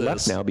 let's go this.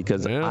 left now,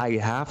 because I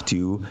have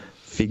to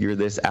figure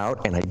this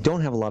out, and I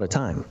don't have a lot of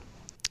time.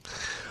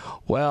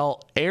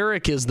 Well,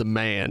 Eric is the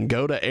man.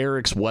 Go to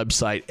Eric's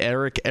website,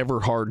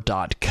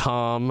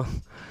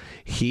 ericeverhard.com.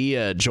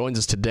 He joins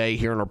us today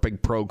here on our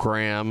big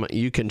program.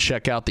 You can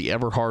check out the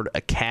Everhard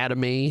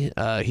Academy.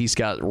 He's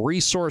got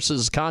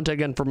resources, contact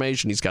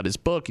information. He's got his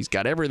book. He's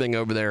got everything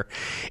over there.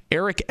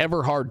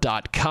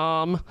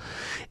 ericeverhard.com.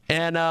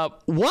 And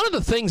one of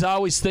the things I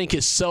always think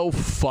is so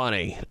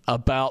funny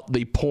about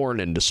the porn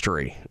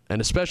industry,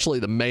 and especially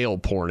the male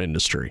porn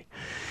industry,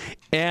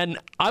 and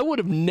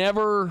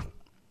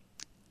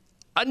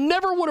I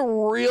never would have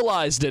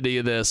realized any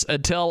of this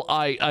until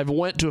I've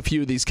went to a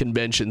few of these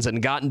conventions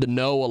and gotten to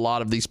know a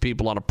lot of these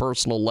people on a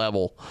personal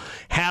level,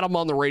 had them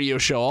on the radio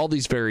show, all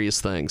these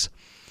various things.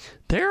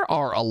 There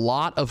are a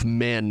lot of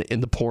men in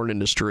the porn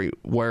industry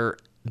where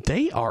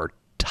they are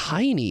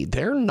tiny.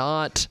 They're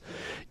not,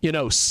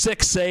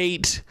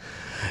 6'8".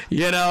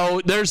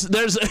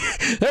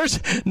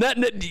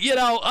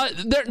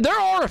 There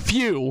are a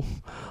few.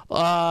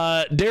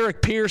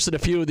 Derek Pierce and a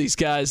few of these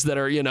guys that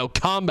are,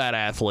 combat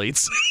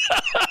athletes.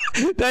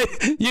 You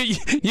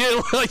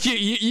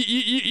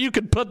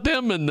could put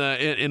them in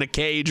a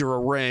cage or a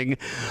ring,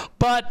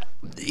 but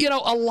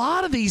a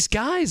lot of these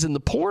guys in the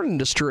porn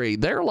industry,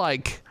 they're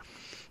like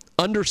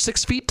under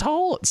 6 feet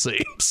tall, it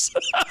seems.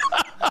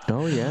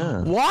 Oh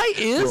yeah. Why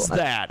is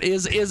that?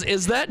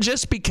 Is that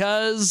just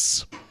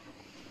because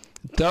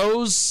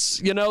those,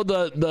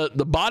 the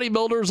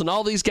bodybuilders and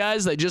all these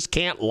guys, they just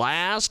can't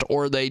last,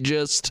 or they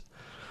just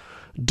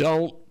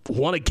don't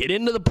want to get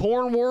into the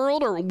porn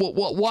world, or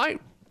why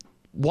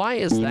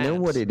is that? You know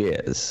what it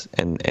is,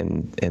 and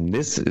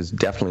this is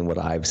definitely what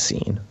I've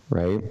seen,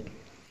 right?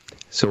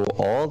 So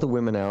all the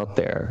women out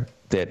there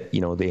that,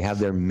 they have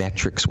their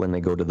metrics when they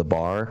go to the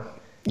bar.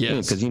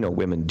 Yes. Because,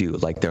 women do.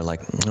 Like, they're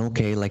like,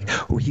 okay, like,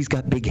 oh, he's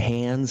got big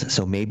hands,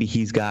 so maybe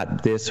he's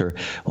got this, or,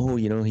 oh,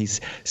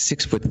 he's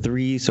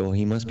 6'3", so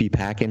he must be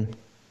packing.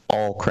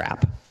 All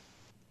crap.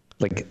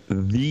 Like,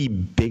 the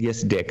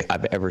biggest dick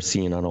I've ever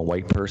seen on a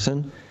white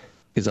person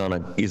is on a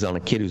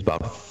kid who's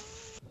about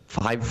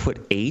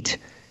 5'8"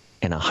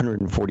 and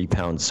 140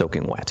 pounds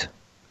soaking wet.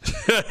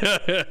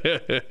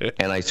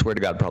 And I swear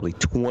to God, probably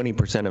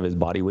 20% of his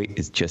body weight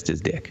is just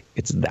his dick.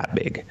 It's that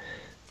big.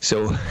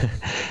 So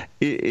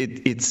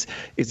it's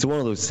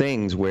one of those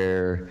things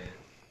where,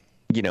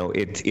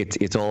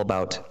 it's all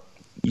about,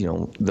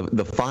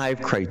 the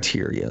 5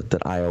 criteria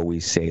that I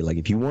always say. Like,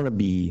 if you want to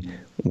be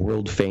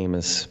world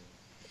famous,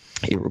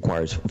 it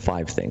requires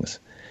 5 things.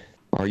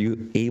 Are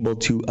you able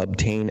to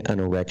obtain an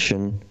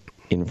erection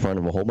in front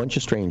of a whole bunch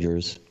of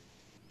strangers,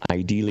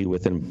 ideally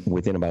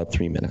within about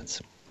 3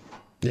 minutes?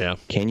 Yeah.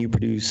 Can you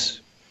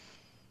produce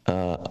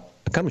a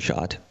cum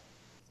shot?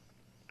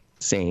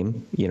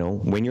 Same,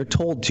 when you're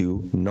told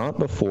to, not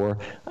before,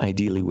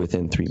 ideally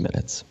within 3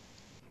 minutes.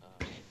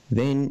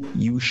 then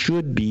you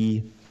should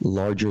be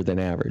larger than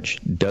average.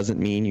 Doesn't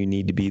mean you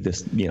need to be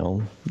this,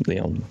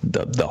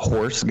 the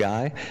horse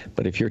guy.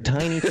 But if you're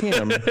Tiny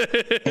Tim,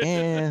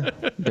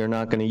 they're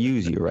not going to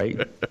use you, right?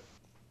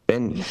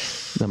 Then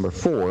number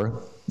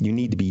 4, you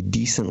need to be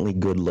decently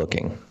good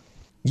looking.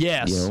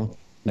 Yes.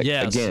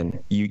 Yes.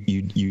 Again,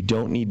 you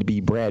don't need to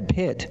be Brad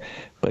Pitt,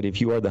 but if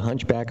you are the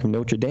Hunchback of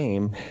Notre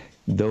Dame,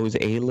 those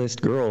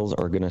A-list girls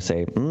are going to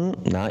say,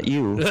 not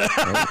you.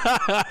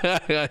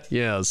 Right?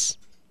 Yes.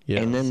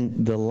 And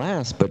then the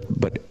last,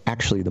 but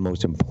actually the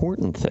most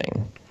important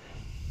thing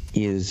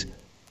is,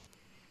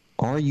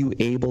 are you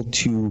able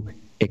to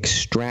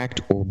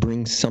extract or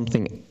bring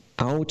something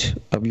out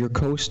of your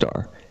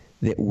co-star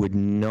that would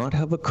not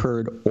have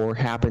occurred or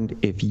happened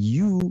if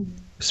you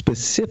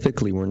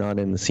specifically were not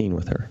in the scene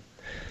with her?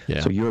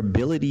 Yeah. So your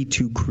ability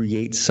to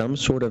create some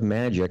sort of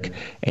magic,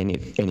 and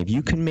if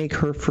you can make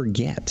her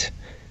forget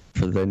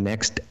for the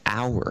next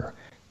hour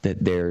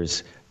that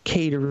there's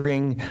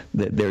catering,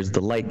 that there's the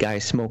light guy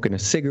smoking a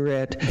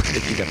cigarette,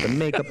 that you got the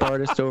makeup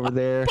artist over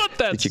there,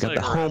 that you got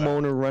the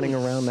homeowner running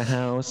around the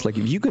house. Like,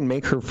 if you can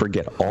make her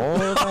forget all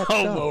that stuff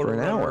for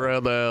an hour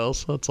around the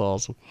house, that's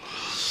awesome.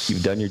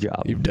 You've done your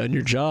job. You've done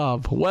your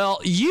job. Well,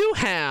 you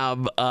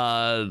have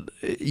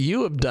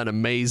done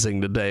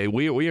amazing today.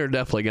 We are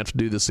definitely going to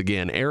do this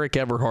again. Eric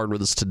Everhard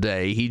with us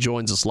today. He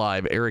joins us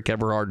live,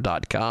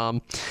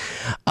 ericeverhard.com.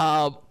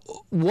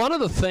 One of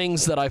the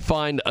things that I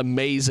find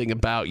amazing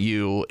about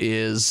you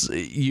is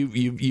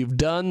you've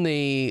done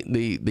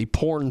the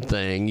porn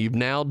thing. You've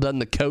now done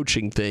the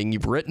coaching thing.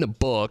 You've written a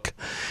book.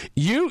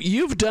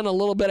 You've done a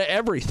little bit of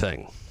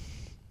everything.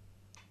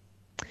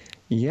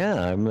 Yeah,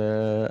 I'm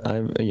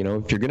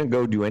if you're gonna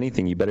go do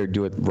anything, you better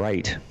do it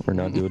right or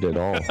not do it at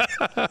all.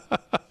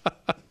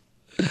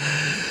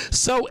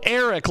 So,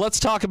 Eric, let's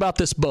talk about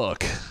this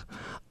book.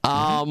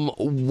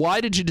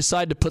 Why did you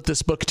decide to put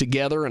this book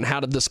together, and how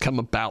did this come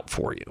about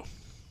for you?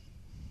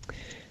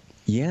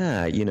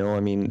 Yeah,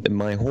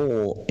 my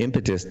whole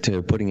impetus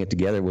to putting it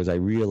together was I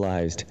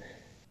realized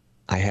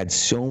I had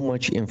so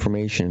much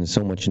information,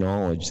 so much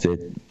knowledge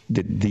that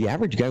the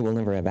average guy will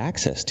never have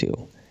access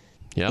to.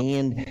 Yep.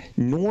 And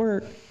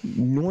nor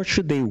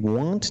should they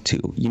want to.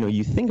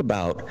 You think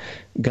about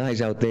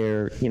guys out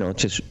there,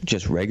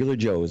 just regular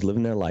Joes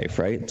living their life,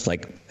 right? It's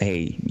like,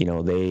 hey,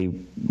 they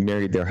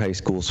married their high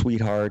school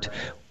sweetheart,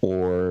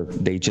 or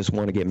they just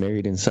want to get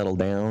married and settle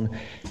down.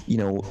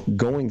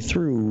 Going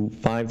through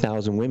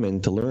 5,000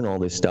 women to learn all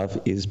this stuff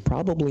is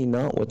probably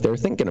not what they're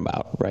thinking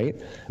about, right?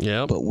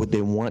 Yeah. But would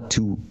they want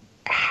to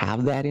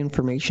have that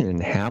information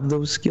and have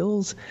those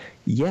skills?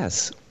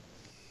 Yes.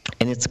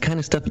 And it's the kind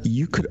of stuff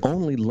you could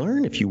only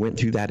learn if you went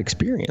through that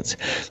experience.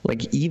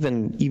 Like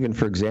even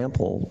for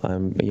example,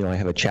 I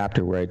have a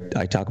chapter where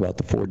I talk about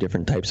the 4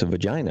 different types of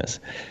vaginas.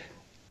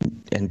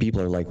 And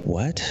people are like,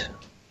 what?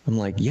 I'm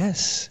like,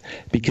 yes,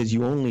 because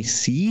you only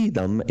see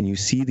them and you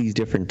see these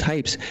different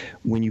types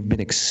when you've been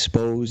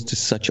exposed to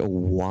such a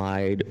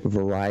wide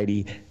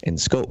variety and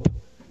scope.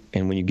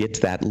 And when you get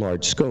to that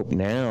large scope,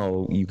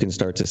 now you can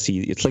start to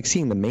see, it's like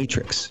seeing the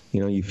Matrix.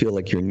 You feel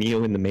like you're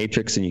Neo in the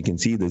Matrix and you can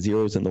see the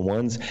zeros and the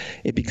ones.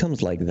 It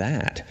becomes like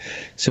that.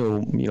 So,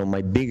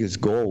 my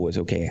biggest goal was,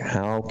 okay,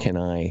 how can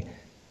I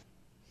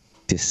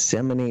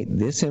disseminate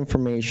this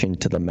information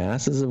to the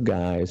masses of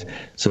guys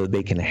so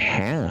they can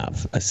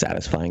have a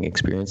satisfying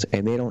experience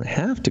and they don't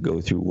have to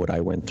go through what I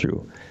went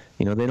through.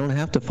 They don't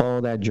have to follow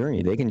that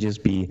journey. They can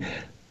just be,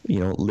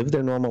 live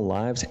their normal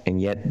lives,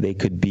 and yet they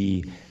could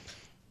be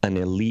an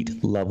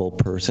elite level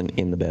person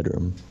in the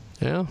bedroom.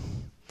 Yeah.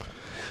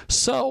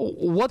 So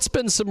what's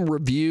been some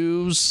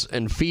reviews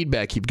and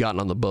feedback you've gotten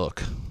on the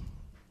book?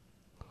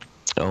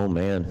 Oh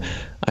man,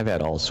 I've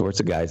had all sorts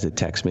of guys that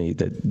text me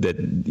that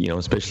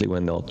especially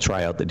when they'll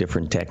try out the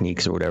different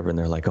techniques or whatever, and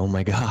they're like, oh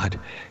my God,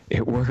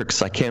 it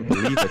works. I can't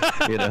believe it,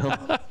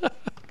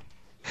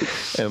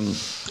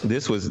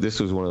 This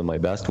was one of my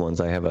best ones.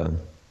 I have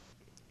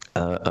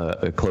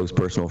a close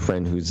personal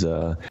friend who's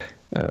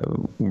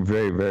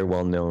very, very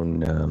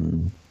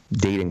well-known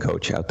dating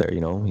coach out there.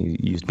 He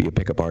used to be a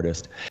pickup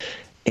artist.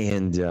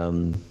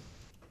 And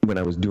when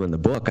I was doing the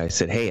book, I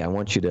said, hey, I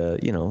want you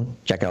to,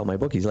 check out my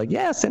book. He's like,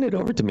 yeah, send it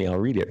over to me. I'll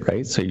read it,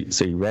 right? So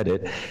he read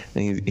it,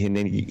 and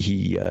then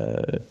he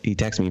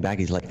texted me back.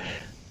 He's like,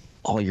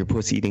 all your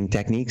pussy-eating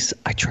techniques,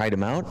 I tried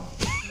them out.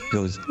 He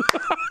goes,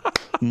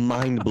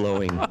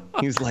 mind-blowing.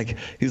 He's like,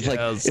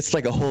 it's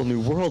like a whole new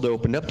world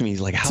opened up to me.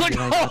 He's like, how did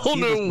I not see this before?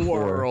 It's like a whole new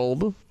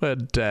world.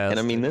 Fantastic.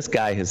 And this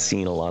guy has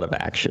seen a lot of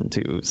action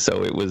too.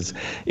 So it was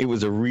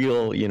a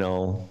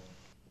real,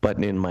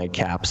 button in my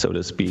cap, so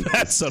to speak,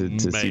 to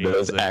see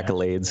those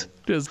accolades.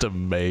 Just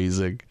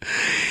amazing.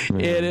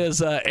 It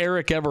is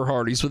Eric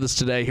Everhard. He's with us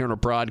today here on a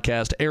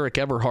broadcast.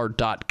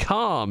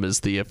 EricEverhard.com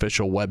is the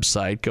official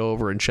website. Go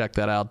over and check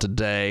that out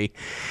today.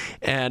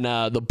 And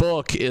the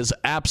book is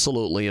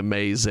absolutely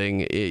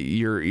amazing.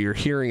 You're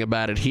hearing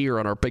about it here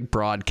on our big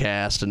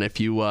broadcast. And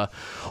if you want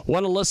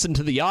to listen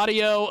to the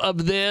audio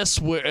of this,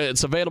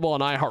 it's available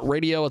on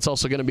iHeartRadio. It's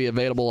also going to be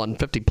available on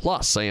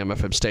 50-plus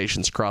AM/FM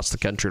stations across the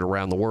country and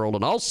around the world.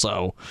 And also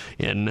also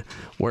in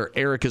where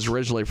Eric is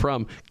originally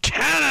from,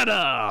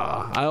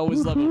 Canada. I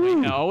always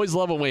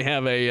love when we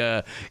have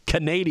a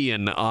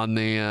Canadian on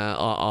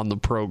the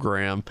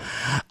program.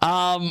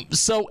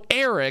 So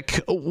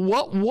Eric,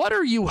 what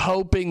are you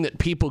hoping that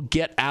people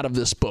get out of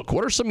this book?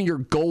 What are some of your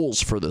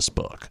goals for this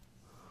book?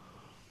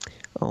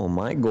 Oh,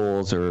 my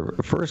goals are,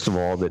 first of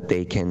all, that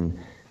they can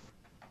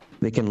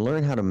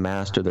learn how to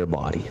master their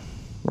body,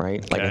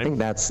 right? Like, I think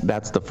that's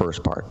the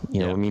first part.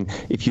 You know, I mean,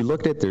 if you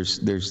looked at,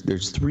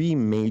 there's three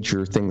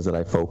major things that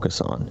I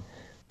focus on.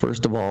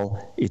 First of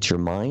all, it's your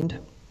mind.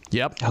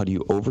 Yep. How do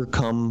you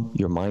overcome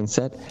your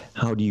mindset?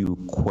 How do you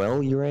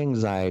quell your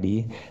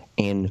anxiety?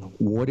 And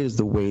what is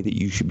the way that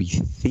you should be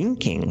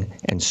thinking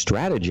and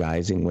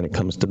strategizing when it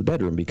comes to the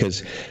bedroom?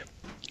 Because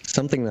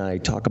something that I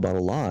talk about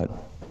a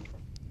lot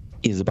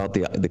is about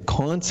the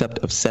concept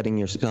of setting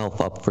yourself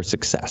up for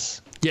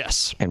success.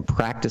 Yes. And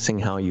practicing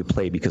how you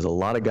play, because a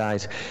lot of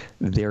guys,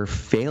 their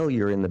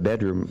failure in the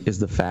bedroom is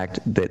the fact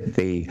that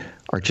they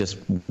are just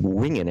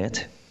winging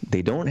it.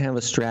 They don't have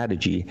a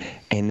strategy,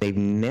 and they've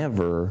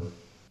never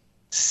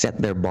set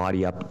their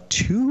body up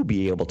to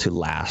be able to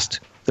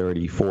last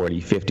 30,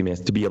 40, 50 minutes,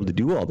 to be able to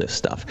do all this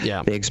stuff.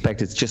 Yeah. They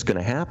expect it's just going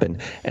to happen.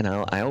 And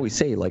I always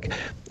say, like,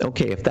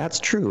 okay, if that's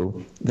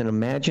true, then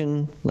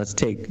imagine, let's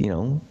take,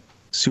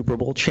 Super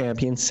Bowl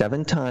champion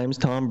 7 times,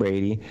 Tom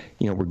Brady.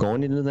 We're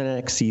going into the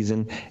next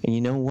season, and you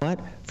know what?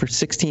 For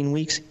 16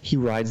 weeks, he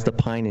rides the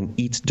pine and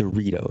eats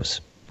Doritos.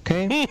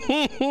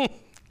 Okay?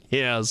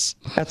 Yes.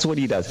 That's what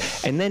he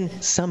does. And then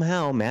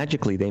somehow,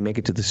 magically, they make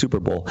it to the Super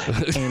Bowl.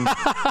 And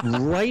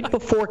right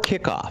before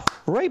kickoff.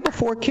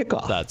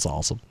 That's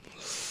awesome.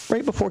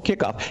 Right before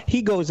kickoff,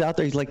 he goes out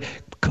there. He's like,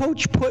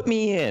 Coach, put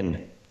me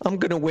in. I'm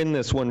going to win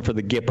this one for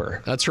the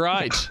Gipper. That's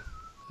right.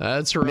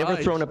 That's right. Never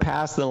thrown a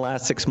pass in the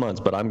last 6 months,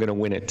 but I'm going to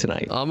win it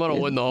tonight. I'm going to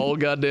win the whole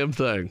goddamn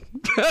thing.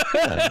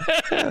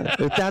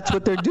 If that's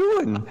what they're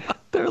doing.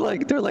 They're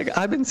like,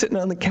 I've been sitting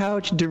on the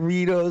couch,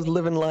 Doritos,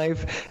 living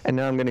life, and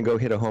now I'm going to go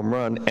hit a home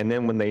run. And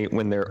then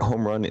when their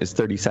home run is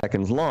 30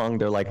 seconds long,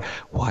 they're like,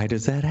 why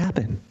does that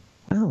happen?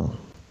 Oh.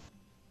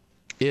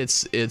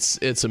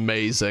 It's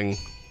amazing.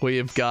 We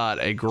have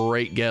got a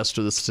great guest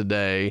with us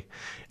today.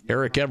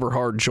 Eric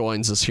Everhard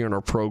joins us here in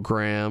our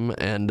program,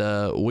 and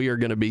we are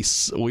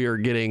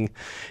getting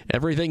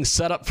everything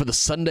set up for the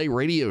Sunday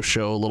radio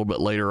show a little bit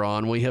later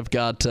on. We have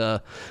got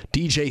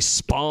DJ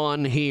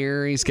Spawn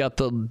here. He's got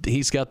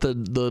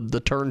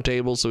the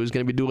turntable, so he's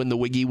going to be doing the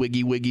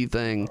wiggy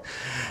thing,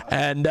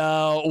 and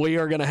we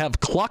are going to have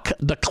Cluck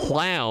the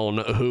Clown,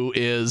 who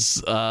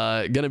is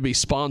going to be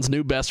Spawn's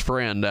new best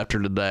friend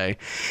after today,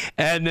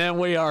 and then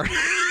we are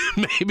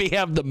maybe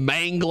have the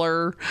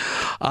Mangler,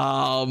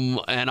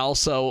 and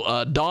also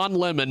Don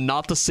Lemon,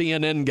 not the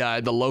CNN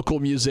guy, the local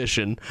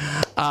musician.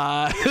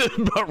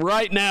 But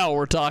right now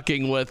we're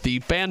talking with the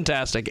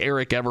fantastic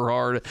Eric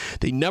Everhard,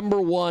 the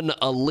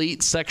 #1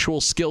 elite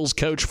sexual skills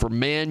coach for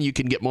men. You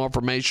can get more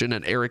information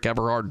at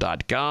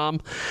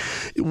ericeverhard.com.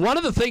 One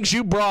of the things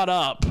you brought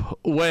up,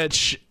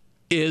 which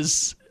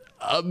is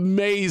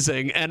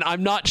amazing, and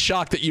I'm not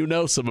shocked that you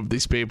know some of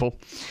these people,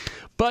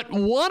 but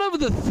one of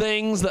the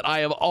things that I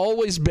have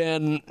always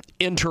been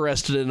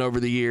interested in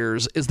over the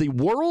years is the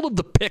world of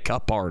the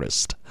pickup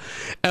artist.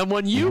 And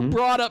when you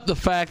brought up the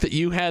fact that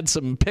you had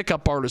some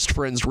pickup artist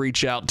friends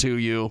reach out to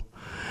you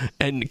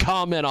and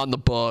comment on the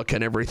book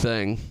and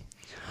everything,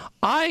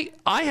 I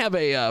have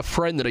a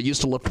friend that I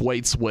used to lift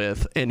weights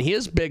with, and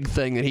his big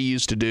thing that he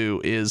used to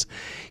do is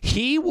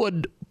he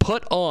would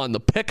put on the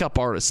pickup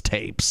artist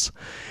tapes,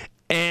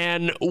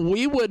 and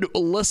we would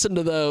listen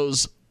to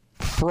those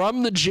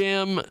from the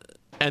gym,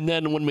 and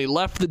then when we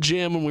left the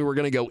gym and we were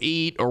going to go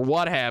eat or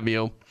what have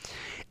you,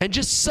 and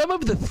just some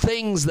of the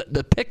things that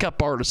the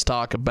pickup artists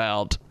talk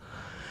about.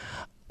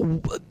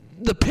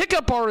 The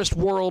pickup artist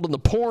world and the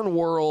porn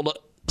world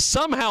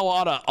somehow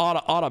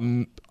ought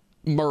to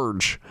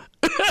merge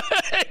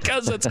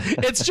because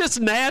it's just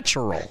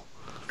natural.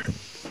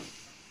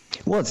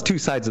 Well, it's two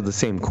sides of the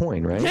same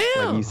coin, right?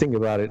 Yeah. Like you think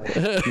about it,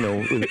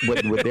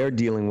 what they're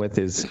dealing with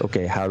is,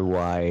 okay, how do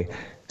I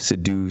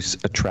seduce,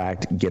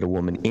 attract, get a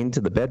woman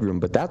into the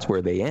bedroom? But that's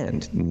where they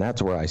end, and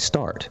that's where I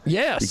start.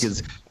 Yes.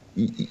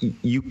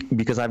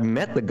 Because I've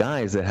met the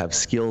guys that have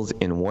skills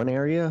in one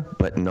area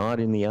but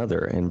not in the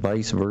other, and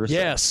vice versa.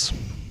 Yes.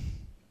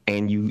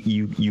 And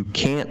you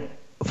can't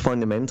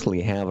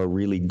fundamentally have a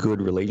really good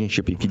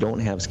relationship if you don't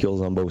have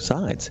skills on both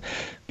sides,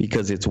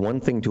 because it's one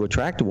thing to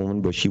attract a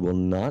woman, but she will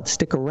not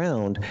stick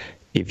around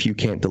if you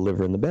can't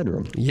deliver in the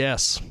bedroom.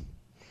 Yes.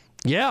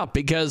 Yeah,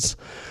 because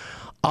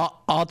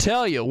I'll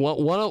tell you,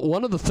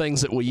 one of the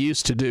things that we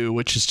used to do,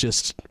 which is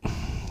just,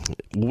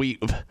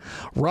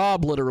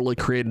 Rob literally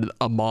created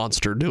a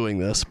monster doing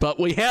this, but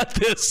we had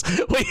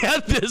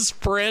this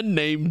friend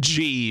named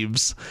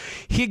Jeeves.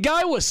 The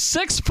guy was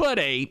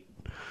 6'8".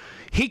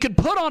 He could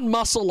put on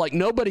muscle like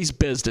nobody's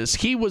business.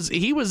 He was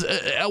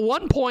at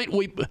one point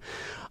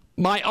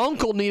my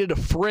uncle needed a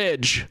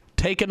fridge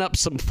taken up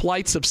some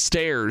flights of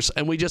stairs,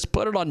 and we just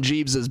put it on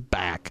Jeeves's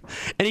back,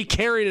 and he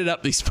carried it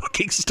up these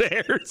fucking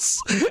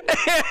stairs.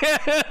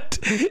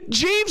 And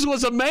Jeeves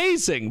was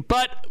amazing,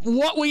 but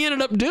what we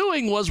ended up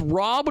doing was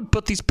Rob would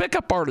put these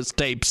pickup artist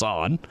tapes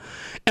on,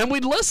 and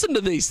we'd listen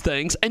to these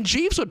things, and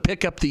Jeeves would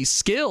pick up these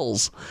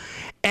skills,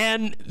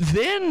 and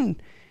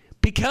then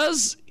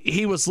because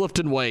he was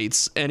lifting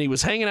weights and he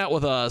was hanging out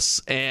with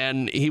us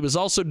and he was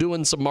also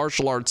doing some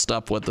martial arts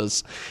stuff with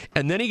us,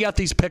 and then he got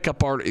these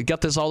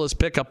all this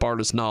pickup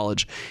artist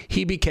knowledge,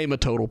 he became a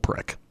total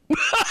prick.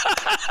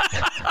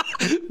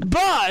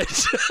 But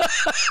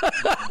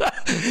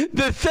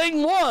the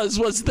thing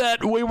was that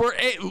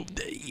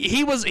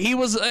he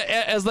was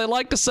as they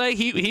like to say,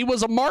 he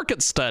was a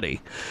market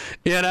study.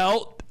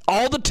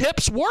 All the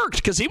tips worked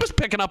because he was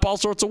picking up all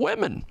sorts of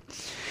women.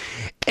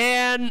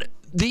 And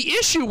the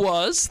issue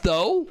was,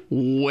 though,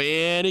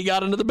 when he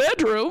got into the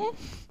bedroom,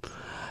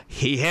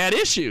 he had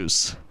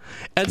issues.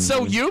 And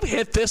so you've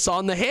hit this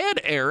on the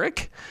head,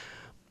 Eric.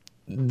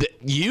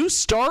 You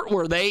start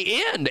where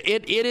they end.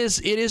 It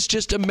is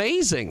just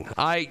amazing.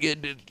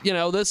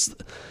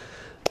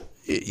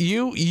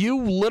 You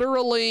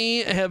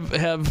literally have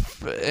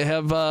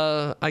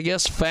I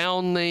guess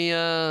found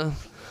the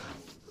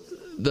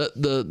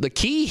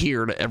key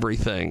here to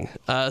everything.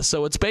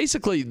 So it's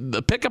basically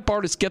the pickup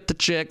artists get the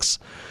chicks,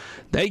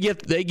 they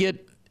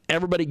get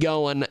everybody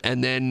going,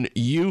 and then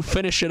you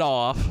finish it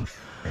off.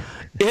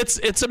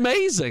 It's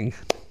amazing.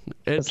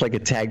 It's like a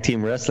tag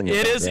team wrestling.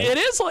 It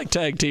is like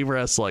tag team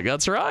wrestling.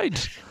 That's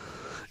right.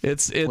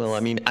 It's well, I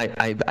mean,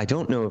 I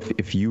don't know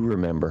if you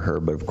remember her,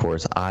 but of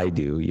course I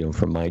do.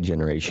 From my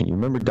generation, you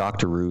remember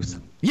Dr.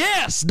 Ruth?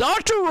 Yes,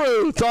 Dr.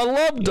 Ruth. I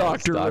love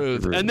Dr.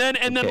 Ruth. And then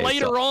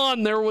later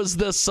on, there was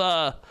this.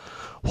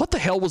 What the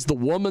hell was the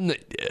woman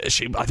that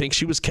I think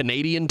she was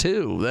Canadian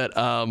too?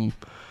 That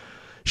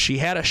she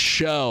had a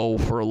show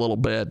for a little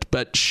bit,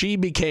 but she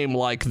became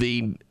like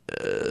the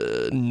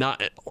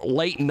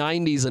late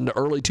 90s into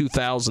early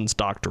 2000s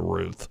Dr.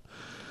 Ruth.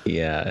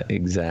 Yeah,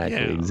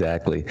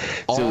 exactly.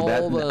 So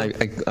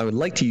I would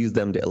like to use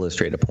them to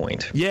illustrate a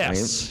point.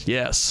 Yes, right?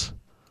 Yes.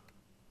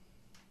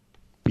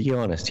 Be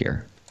honest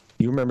here.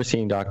 You remember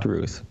seeing Dr.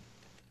 Ruth.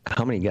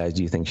 How many guys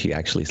do you think she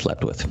actually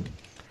slept with?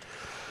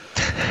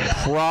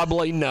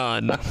 Probably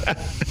none.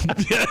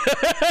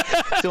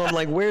 So I'm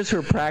like, where's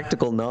her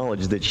practical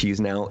knowledge that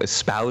she's now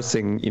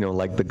espousing,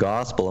 like the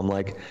gospel? I'm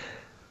like,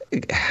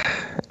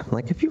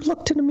 if you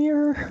looked in a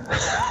mirror.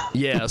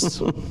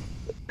 Yes.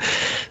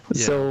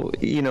 So,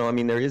 I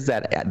mean, there is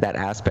that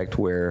aspect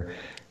where,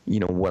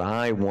 what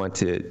I want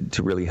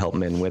to really help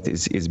men with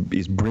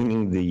is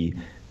bringing the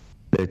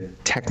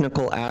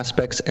technical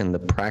aspects and the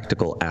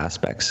practical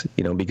aspects,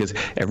 because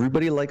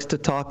everybody likes to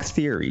talk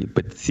theory,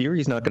 but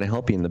theory is not going to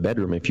help you in the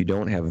bedroom if you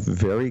don't have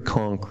very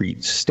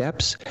concrete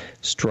steps,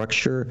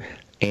 structure,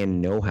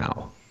 and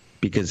know-how.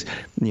 Because,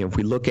 if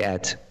we look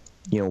at,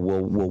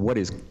 what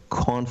is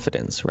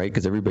confidence, right?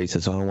 Because everybody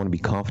says, I want to be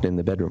confident in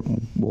the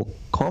bedroom. Well,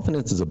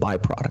 confidence is a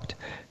byproduct,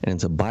 and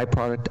it's a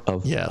byproduct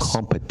of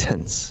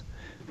competence,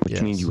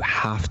 which means you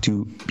have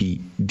to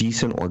be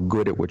decent or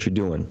good at what you're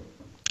doing.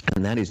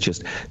 And that is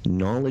just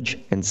knowledge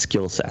and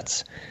skill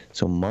sets.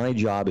 So my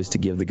job is to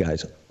give the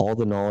guys all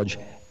the knowledge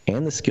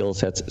and the skill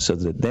sets so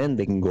that then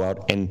they can go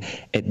out and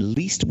at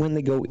least when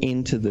they go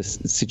into this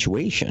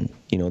situation,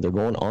 they're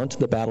going onto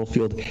the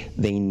battlefield,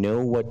 they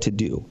know what to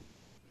do.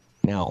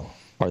 Now,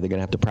 are they going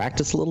to have to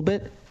practice a little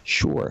bit?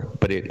 Sure.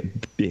 But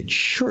it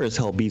sure as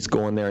hell beats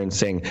going there and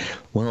saying,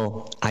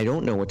 well, I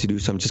don't know what to do,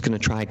 so I'm just going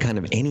to try kind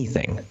of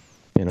anything.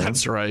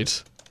 That's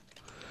right.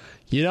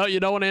 You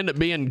don't want to end up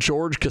being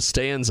George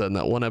Costanza in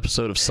that one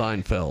episode of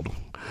Seinfeld.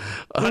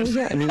 Well,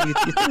 yeah, I mean, you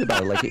think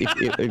about it. Like,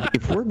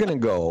 if we're going to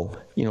go,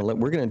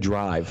 we're going to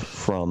drive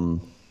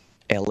from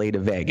L.A. to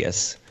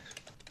Vegas.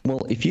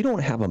 Well, if you don't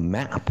have a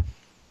map,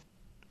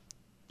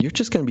 you're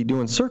just going to be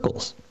doing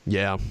circles.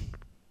 Yeah.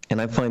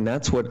 And I find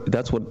that's what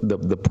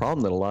the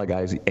problem that a lot of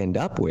guys end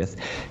up with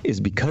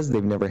is because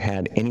they've never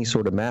had any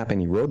sort of map,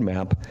 any road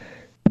map.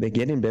 They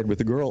get in bed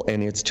with a girl,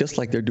 and it's just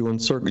like they're doing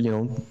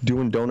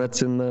doing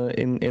donuts in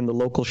the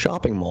local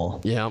shopping mall.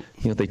 Yeah.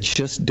 They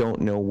just don't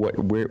know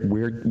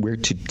where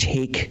to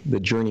take the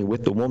journey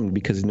with the woman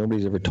because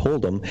nobody's ever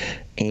told them.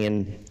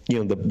 And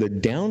the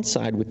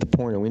downside with the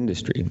porno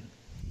industry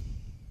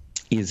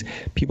is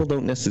people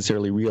don't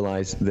necessarily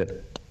realize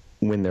that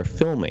when they're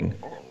filming,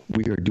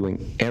 we are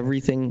doing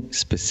everything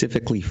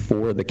specifically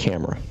for the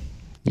camera,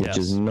 which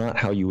is not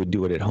how you would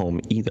do it at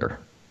home either.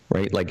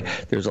 Right?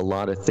 Like, there's a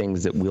lot of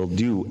things that we'll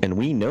do, and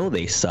we know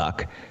they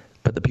suck,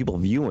 but the people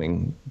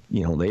viewing,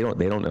 they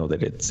don't know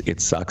that it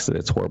sucks, that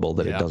it's horrible,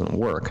 that it doesn't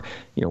work.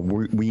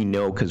 We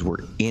know because we're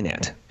in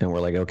it, and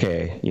we're like,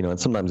 okay, and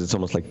sometimes it's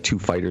almost like two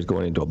fighters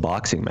going into a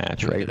boxing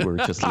match, right? We're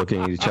just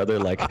looking at each other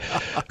like,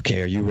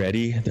 okay, are you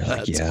ready? They're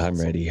like, yeah, I'm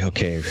ready.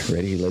 Okay,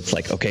 ready? Let's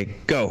okay,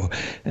 go.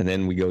 And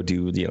then we go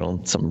do,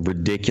 some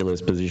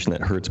ridiculous position that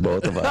hurts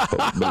both of us,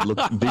 but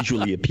looks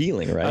visually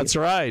appealing, right? That's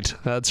right.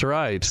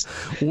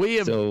 We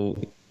have.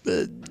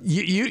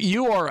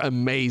 You are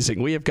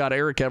amazing. We have got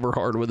Eric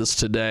Everhard with us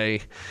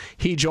today.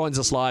 He joins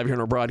us live here in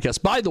our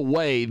broadcast. By the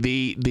way,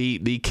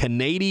 the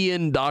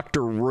Canadian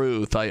Dr.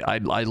 Ruth, I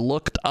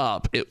looked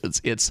up.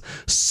 It's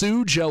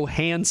Sue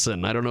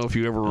Johansson. I don't know if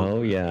you ever.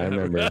 Oh yeah, I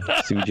remember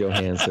Sue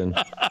Johansson.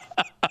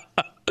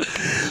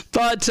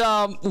 But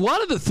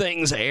one of the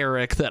things,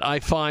 Eric, that I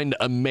find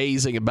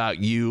amazing about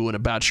you and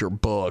about your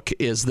book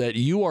is that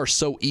you are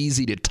so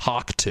easy to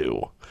talk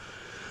to.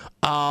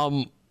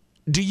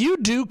 Do you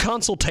do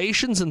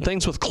consultations and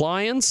things with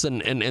clients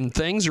and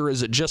things, or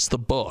is it just the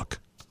book?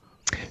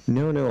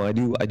 No, I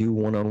do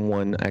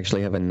one-on-one. I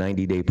actually have a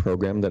 90-day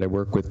program that I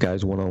work with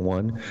guys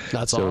one-on-one.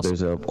 That's so awesome.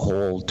 There's a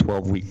whole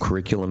 12-week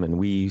curriculum, and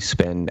we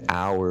spend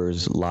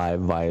hours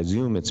live via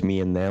Zoom. It's me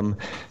and them,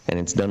 and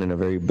it's done in a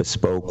very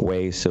bespoke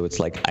way. So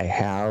it's like I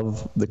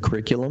have the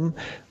curriculum,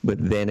 but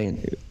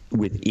then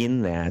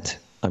within that,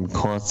 I'm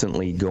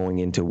constantly going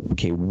into,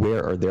 okay,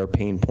 where are their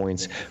pain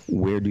points?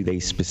 Where do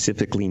they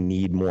specifically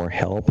need more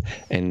help?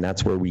 And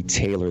that's where we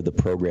tailor the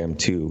program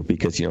to,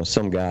 because,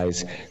 some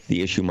guys,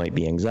 the issue might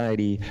be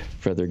anxiety.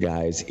 For other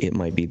guys, it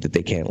might be that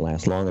they can't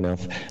last long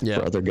enough. Yeah.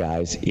 For other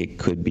guys, it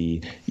could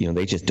be,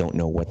 they just don't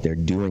know what they're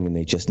doing and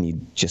they just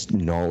need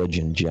knowledge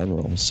in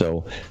general.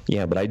 So,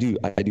 yeah, but I do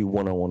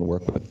one-on-one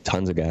work with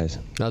tons of guys.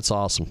 That's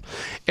awesome.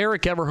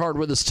 Eric Everhard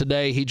with us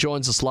today. He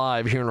joins us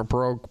live here in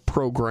our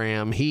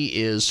program.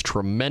 He is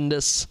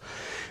tremendous,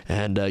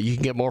 and you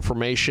can get more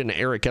information at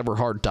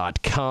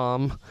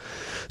ericeverhard.com.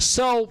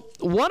 So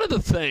one of the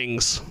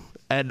things,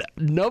 and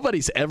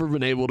nobody's ever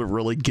been able to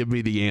really give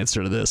me the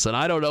answer to this, and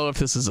I don't know if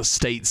this is a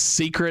state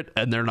secret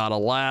and they're not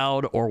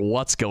allowed or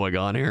what's going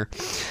on here,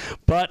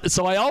 but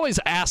so I always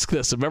ask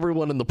this of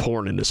everyone in the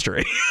porn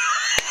industry.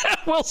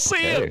 We'll see.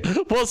 Hey.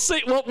 We'll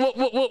see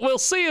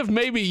if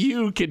maybe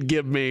you could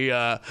give me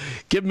a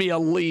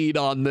lead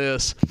on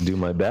this. Do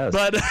my best.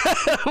 But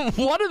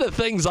one of the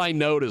things I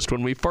noticed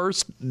when we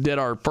first did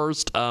our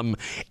first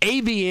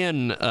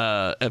AVN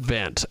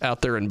event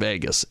out there in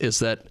Vegas is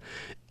that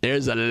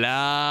there's a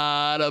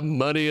lot of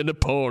money in the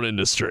porn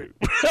industry.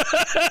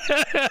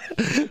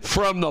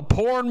 From the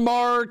porn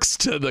marks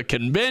to the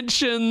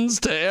conventions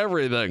to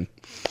everything.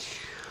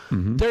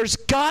 Mm-hmm. There's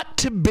got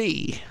to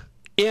be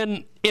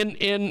in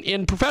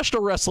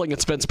professional wrestling,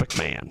 it's Vince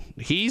McMahon.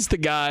 He's the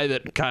guy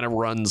that kind of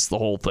runs the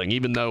whole thing,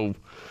 even though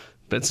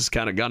Vince has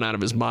kind of gone out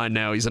of his mind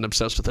now. He's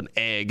obsessed with an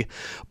egg.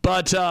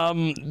 But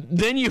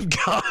then you've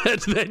got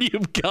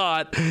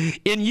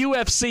in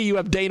UFC, you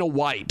have Dana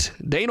White.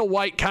 Dana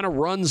White kind of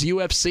runs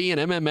UFC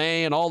and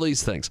MMA and all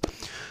these things.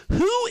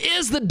 Who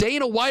is the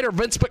Dana White or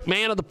Vince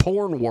McMahon of the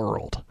porn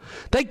world?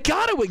 They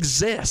got to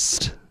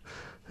exist.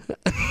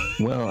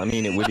 Well, I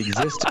mean, it would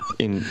exist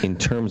in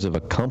terms of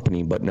a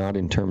company, but not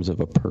in terms of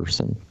a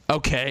person.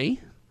 Okay.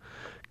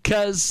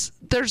 Because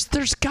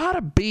there's got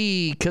to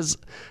be, because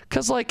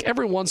like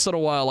every once in a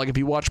while, like if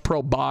you watch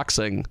pro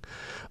boxing,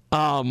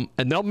 and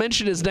they'll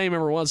mention his name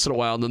every once in a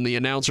while, and then the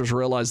announcers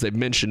realize they've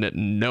mentioned it,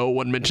 and no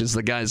one mentions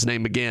the guy's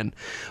name again.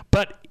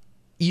 But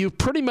you've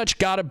pretty much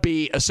got to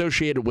be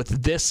associated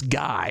with this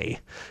guy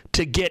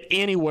to get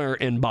anywhere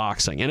in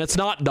boxing. And it's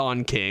not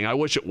Don King. I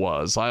wish it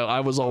was.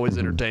 I was always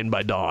entertained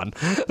by Don.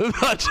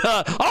 But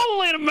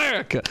only in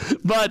America.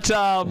 But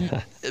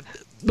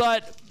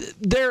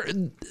there...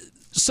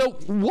 So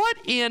what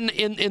in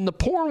the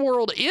porn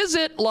world, is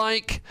it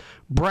like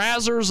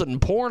Brazzers and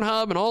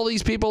Pornhub and all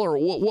these people, or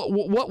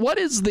what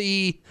is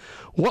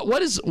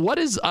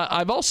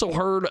I've also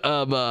heard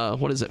of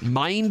what is it,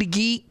 Mind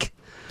Geek?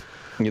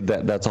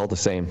 That's all the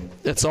same.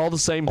 It's all the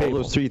same people.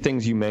 All those three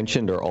things you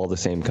mentioned are all the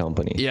same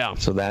company. Yeah.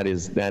 So that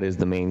is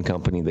the main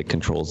company that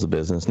controls the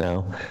business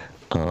now,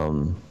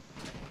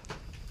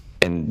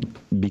 and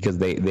because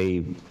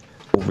they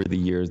over the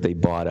years they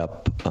bought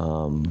up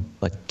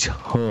a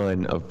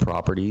ton of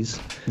properties.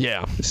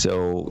 Yeah.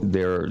 So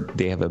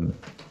they have a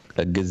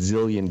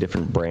gazillion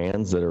different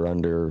brands that are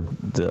under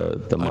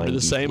the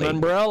same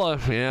umbrella.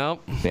 Yeah.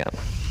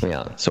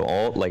 Yeah. So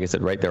all, like I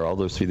said, right there, all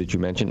those three that you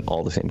mentioned,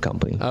 all the same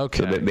company.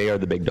 Okay. So they are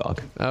the big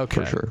dog.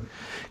 Okay. For sure.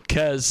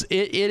 Because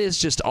it is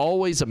just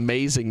always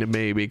amazing to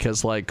me,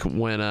 because like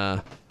when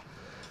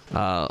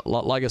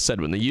like I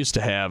said, when they used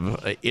to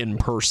have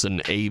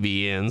in-person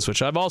AVNs,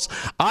 which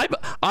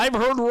I've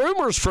heard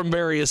rumors from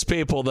various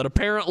people that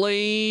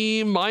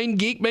apparently Mind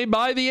Geek may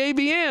buy the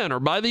AVN or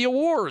buy the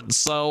awards.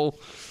 So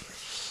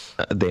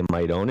they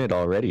might own it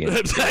already.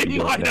 They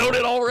might own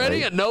it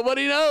already, right? And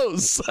nobody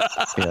knows.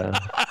 Yeah,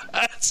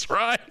 that's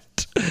right.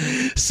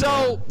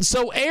 So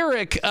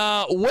Eric,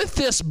 with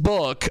this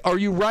book, are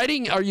you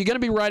going to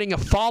be writing a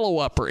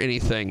follow-up or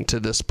anything to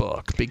this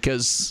book?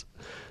 Because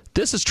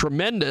this is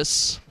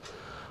tremendous.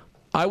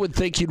 I would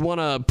think you'd want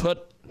to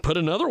put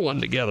another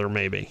one together,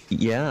 maybe.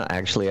 Yeah,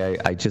 actually,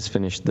 I just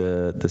finished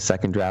the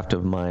second draft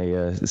of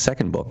my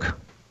second book.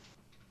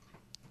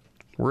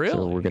 Really?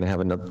 So we're gonna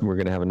have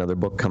another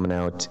book coming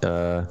out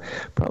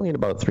probably in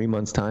about 4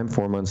 months time.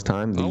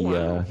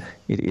 Wow.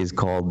 It is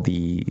called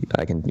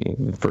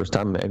first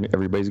time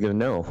everybody's gonna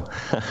know.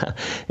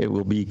 It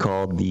will be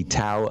called The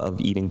Tao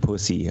of Eating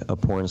Pussy: A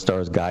Porn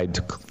Star's Guide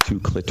to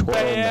Clitoral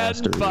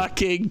Mastery.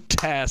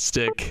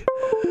 Fantastic.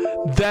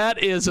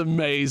 That is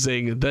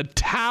amazing. The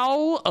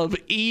Tao of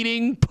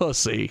Eating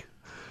Pussy.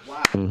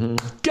 Wow. Mm-hmm.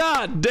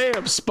 God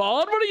damn,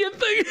 Spawn. What do you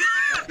think?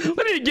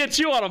 We need to get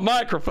you on a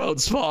microphone,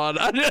 Spawn.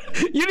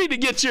 You need to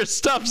get your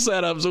stuff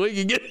set up so we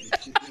can get...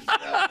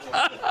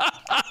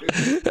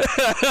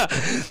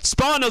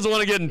 Spawn doesn't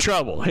want to get in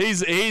trouble. He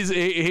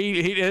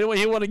don't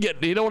want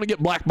to get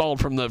blackballed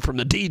from the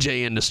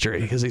DJ industry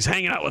because he's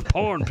hanging out with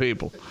porn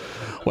people.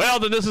 Well,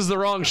 then this is the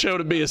wrong show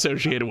to be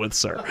associated with,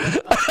 sir.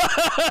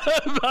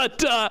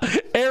 But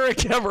Eric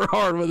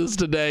Everhard with us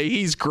today.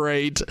 He's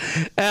great.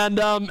 And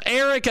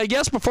Eric, I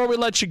guess before we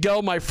let you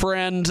go, my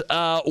friend,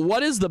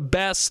 what is the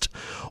best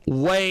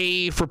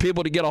way for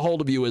people to get a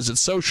hold of you? Is it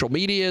social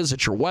media? Is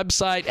it your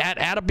website?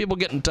 How do people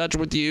get in touch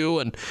with you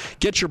and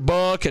get your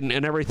book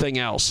and everything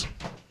else?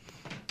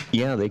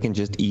 Yeah, they can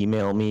just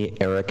email me,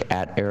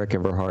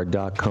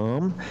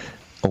 eric@ericeverhard.com.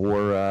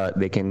 Or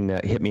they can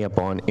hit me up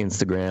on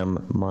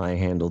Instagram. My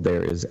handle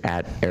there is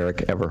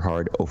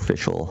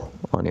 @EricEverhardOfficial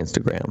on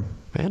Instagram.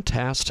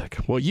 Fantastic.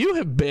 Well, you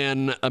have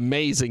been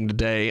amazing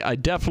today. I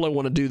definitely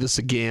want to do this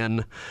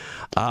again.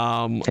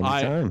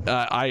 Anytime.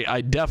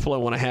 I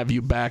definitely want to have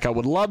you back. I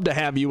would love to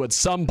have you at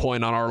some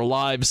point on our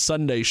live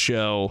Sunday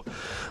show,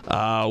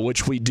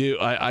 which we do.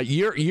 Are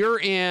you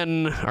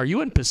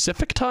in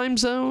Pacific time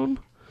zone?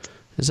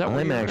 Is that where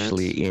I'm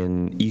actually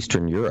in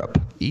Eastern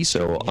Europe.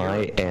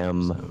 I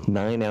am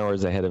 9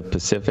 hours ahead of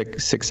Pacific,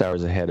 6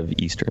 hours ahead of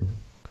Eastern.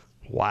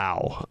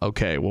 Wow.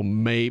 Okay. Well,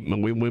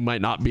 we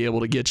might not be able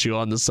to get you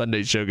on the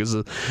Sunday show because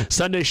the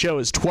Sunday show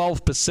is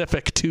 12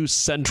 Pacific, 2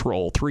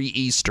 Central, 3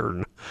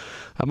 Eastern.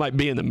 I might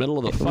be in the middle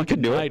of the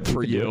fucking night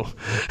for you.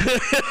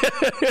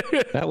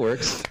 That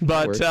works.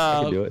 But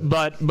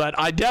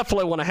I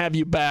definitely want to have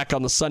you back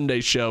on the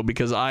Sunday show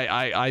because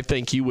I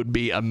think you would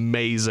be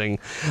amazing.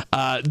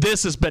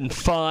 This has been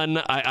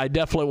fun. I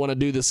definitely want to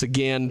do this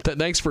again.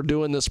 Thanks for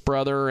doing this,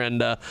 brother.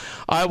 And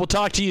I will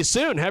talk to you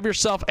soon. Have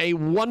yourself a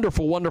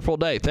wonderful, wonderful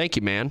day. Thank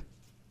you, man.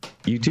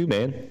 You too,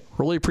 man.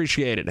 Really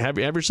appreciate it. Have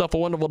yourself a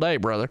wonderful day,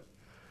 brother.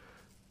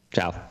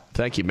 Ciao.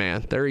 Thank you,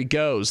 man. There he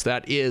goes.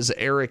 That is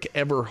Eric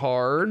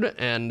Everhard,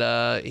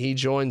 and he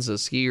joins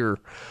us here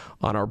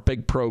on our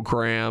big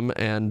program.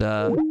 And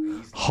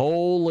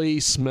holy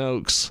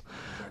smokes.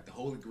 The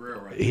Holy Grail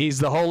right He's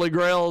the Holy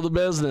Grail of the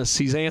business.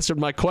 He's answered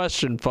my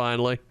question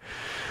finally.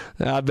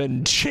 I've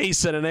been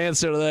chasing an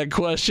answer to that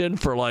question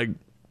for like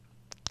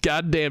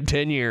goddamn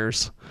 10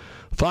 years.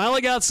 Finally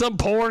got some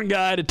porn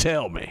guy to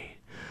tell me.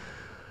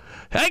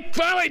 Hey,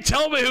 finally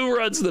tell me who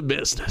runs the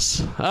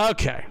business.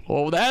 Okay,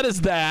 well, that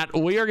is that.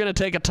 We are going to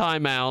take a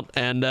timeout,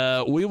 and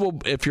we will,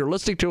 if you're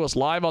listening to us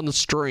live on the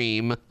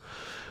stream,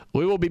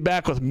 we will be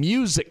back with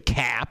Music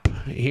Cap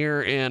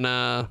here in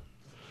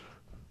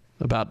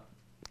about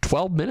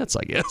 12 minutes,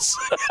 I guess.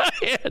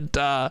 And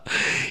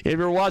if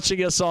you're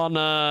watching us on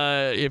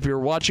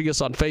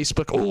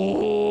Facebook,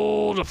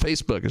 the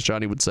Facebook, as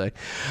Johnny would say,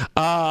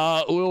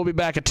 we will be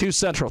back at 2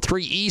 Central,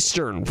 3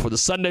 Eastern for the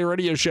Sunday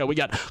radio show. We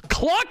got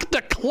Cluck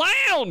the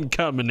Clown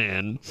coming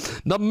in,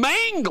 the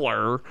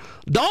Mangler,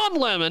 Don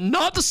Lemon,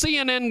 not the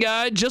CNN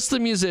guy, just the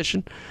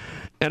musician,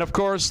 and of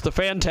course the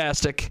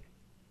fantastic.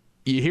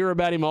 You hear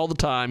about him all the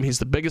time. He's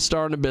the biggest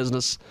star in the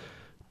business.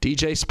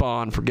 DJ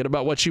Spawn, forget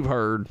about what you've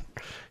heard.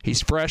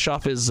 He's fresh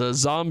off his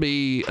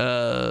zombie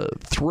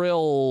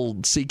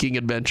thrill-seeking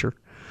adventure.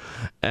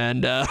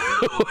 And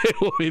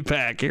we'll be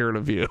back here in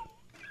a few.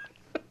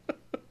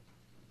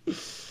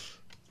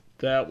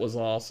 That was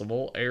awesome.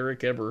 Old Eric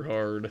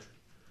Everhard.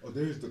 Oh,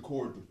 there's the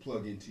cord to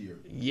plug into your...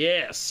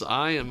 Yes,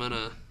 I am going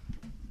to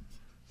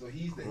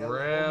he's the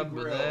grab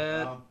Holy Grail,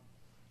 that. huh?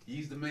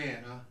 He's the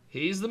man, huh?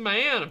 He's the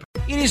man.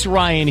 It is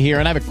Ryan here,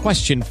 and I have a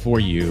question for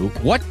you.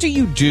 What do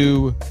you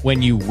do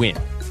when you win?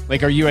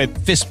 Like, are you a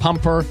fist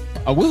pumper,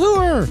 a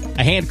woohooer,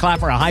 a hand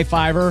clapper, a high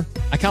fiver?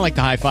 I kind of like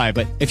the high five,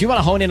 but if you want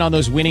to hone in on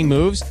those winning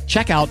moves,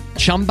 check out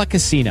Chumba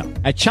Casino.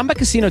 At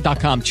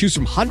ChumbaCasino.com, choose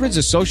from hundreds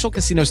of social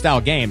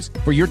casino-style games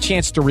for your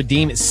chance to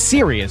redeem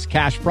serious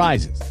cash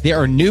prizes. There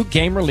are new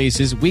game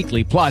releases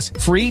weekly, plus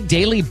free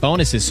daily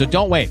bonuses, so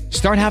don't wait.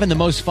 Start having the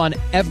most fun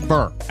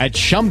ever at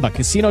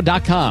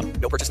ChumbaCasino.com.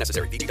 No purchase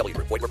necessary. VGW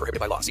Group. Void where prohibited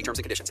by law. See terms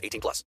and conditions. 18+.